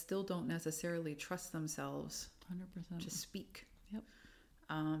that still don't necessarily trust themselves 100% to speak.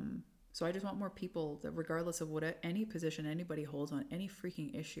 So I just want more people that, regardless of what any position anybody holds on any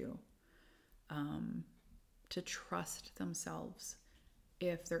freaking issue, to trust themselves.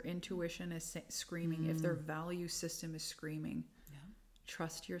 If their intuition is screaming, if their value system is screaming,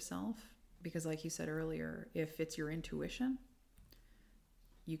 trust yourself. Because like you said earlier, if it's your intuition,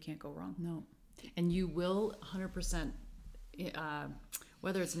 you can't go wrong. No. And you will 100%,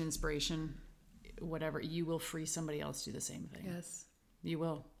 whether it's an inspiration, whatever, you will free somebody else to do the same thing. Yes. You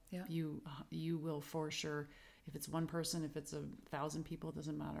will. Yeah. You will for sure. If it's one person, if it's 1,000 people, it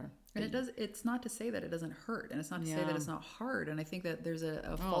doesn't matter. And it's not to say that it doesn't hurt, and it's not to say that it's not hard. And I think that there's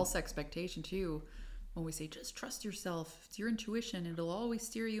a false expectation too when we say just trust yourself. It's your intuition, it'll always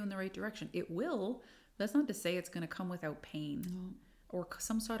steer you in the right direction. It will. That's not to say it's going to come without pain or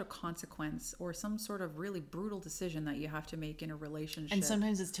some sort of consequence or some sort of really brutal decision that you have to make in a relationship. And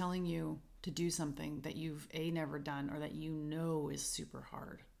sometimes it's telling you to do something that you've never done or that you know is super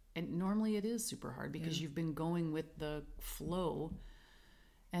hard. And normally it is super hard because you've been going with the flow.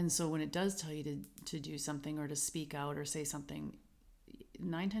 And so when it does tell you to do something or to speak out or say something,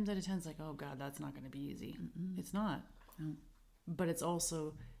 9 times out of 10 it's like, oh God, that's not going to be easy. It's not. No. But it's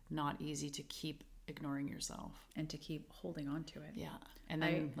also not easy to keep ignoring yourself. And to keep holding on to it. Yeah. And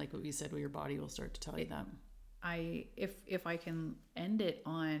then like what you said, your body will start to tell you that. If I can end it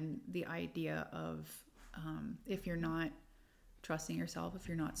on the idea of if you're not trusting yourself, if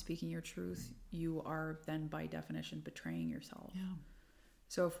you're not speaking your truth, you are then by definition betraying yourself. Yeah.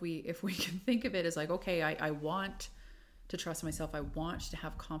 So if we can think of it as like, okay, I want to trust myself, I want to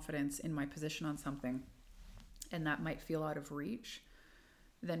have confidence in my position on something, and that might feel out of reach,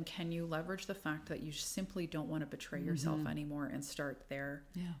 then can you leverage the fact that you simply don't want to betray yourself anymore and start there?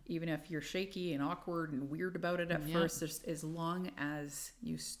 Yeah. Even if you're shaky and awkward and weird about it at first, as long as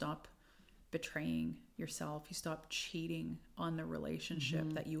you stop betraying yourself, you stop cheating on the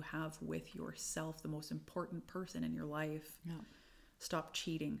relationship that you have with yourself, the most important person in your life. Yeah. Stop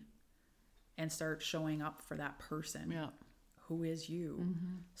cheating and start showing up for that person who is you.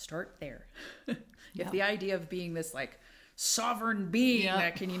 Start there. If the idea of being this like sovereign being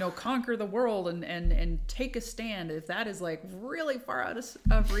that can, conquer the world and take a stand, if that is like really far out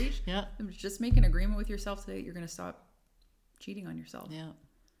of reach, just make an agreement with yourself today that you're going to stop cheating on yourself.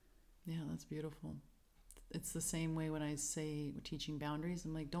 Yeah, that's beautiful. It's the same way when I say teaching boundaries.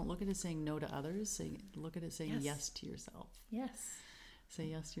 I'm like, don't look at it saying no to others. Look at it saying yes to yourself. Yes. Say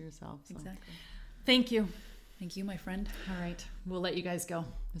yes to yourself. So. Exactly. Thank you. Thank you, my friend. All right. We'll let you guys go.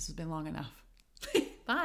 This has been long enough.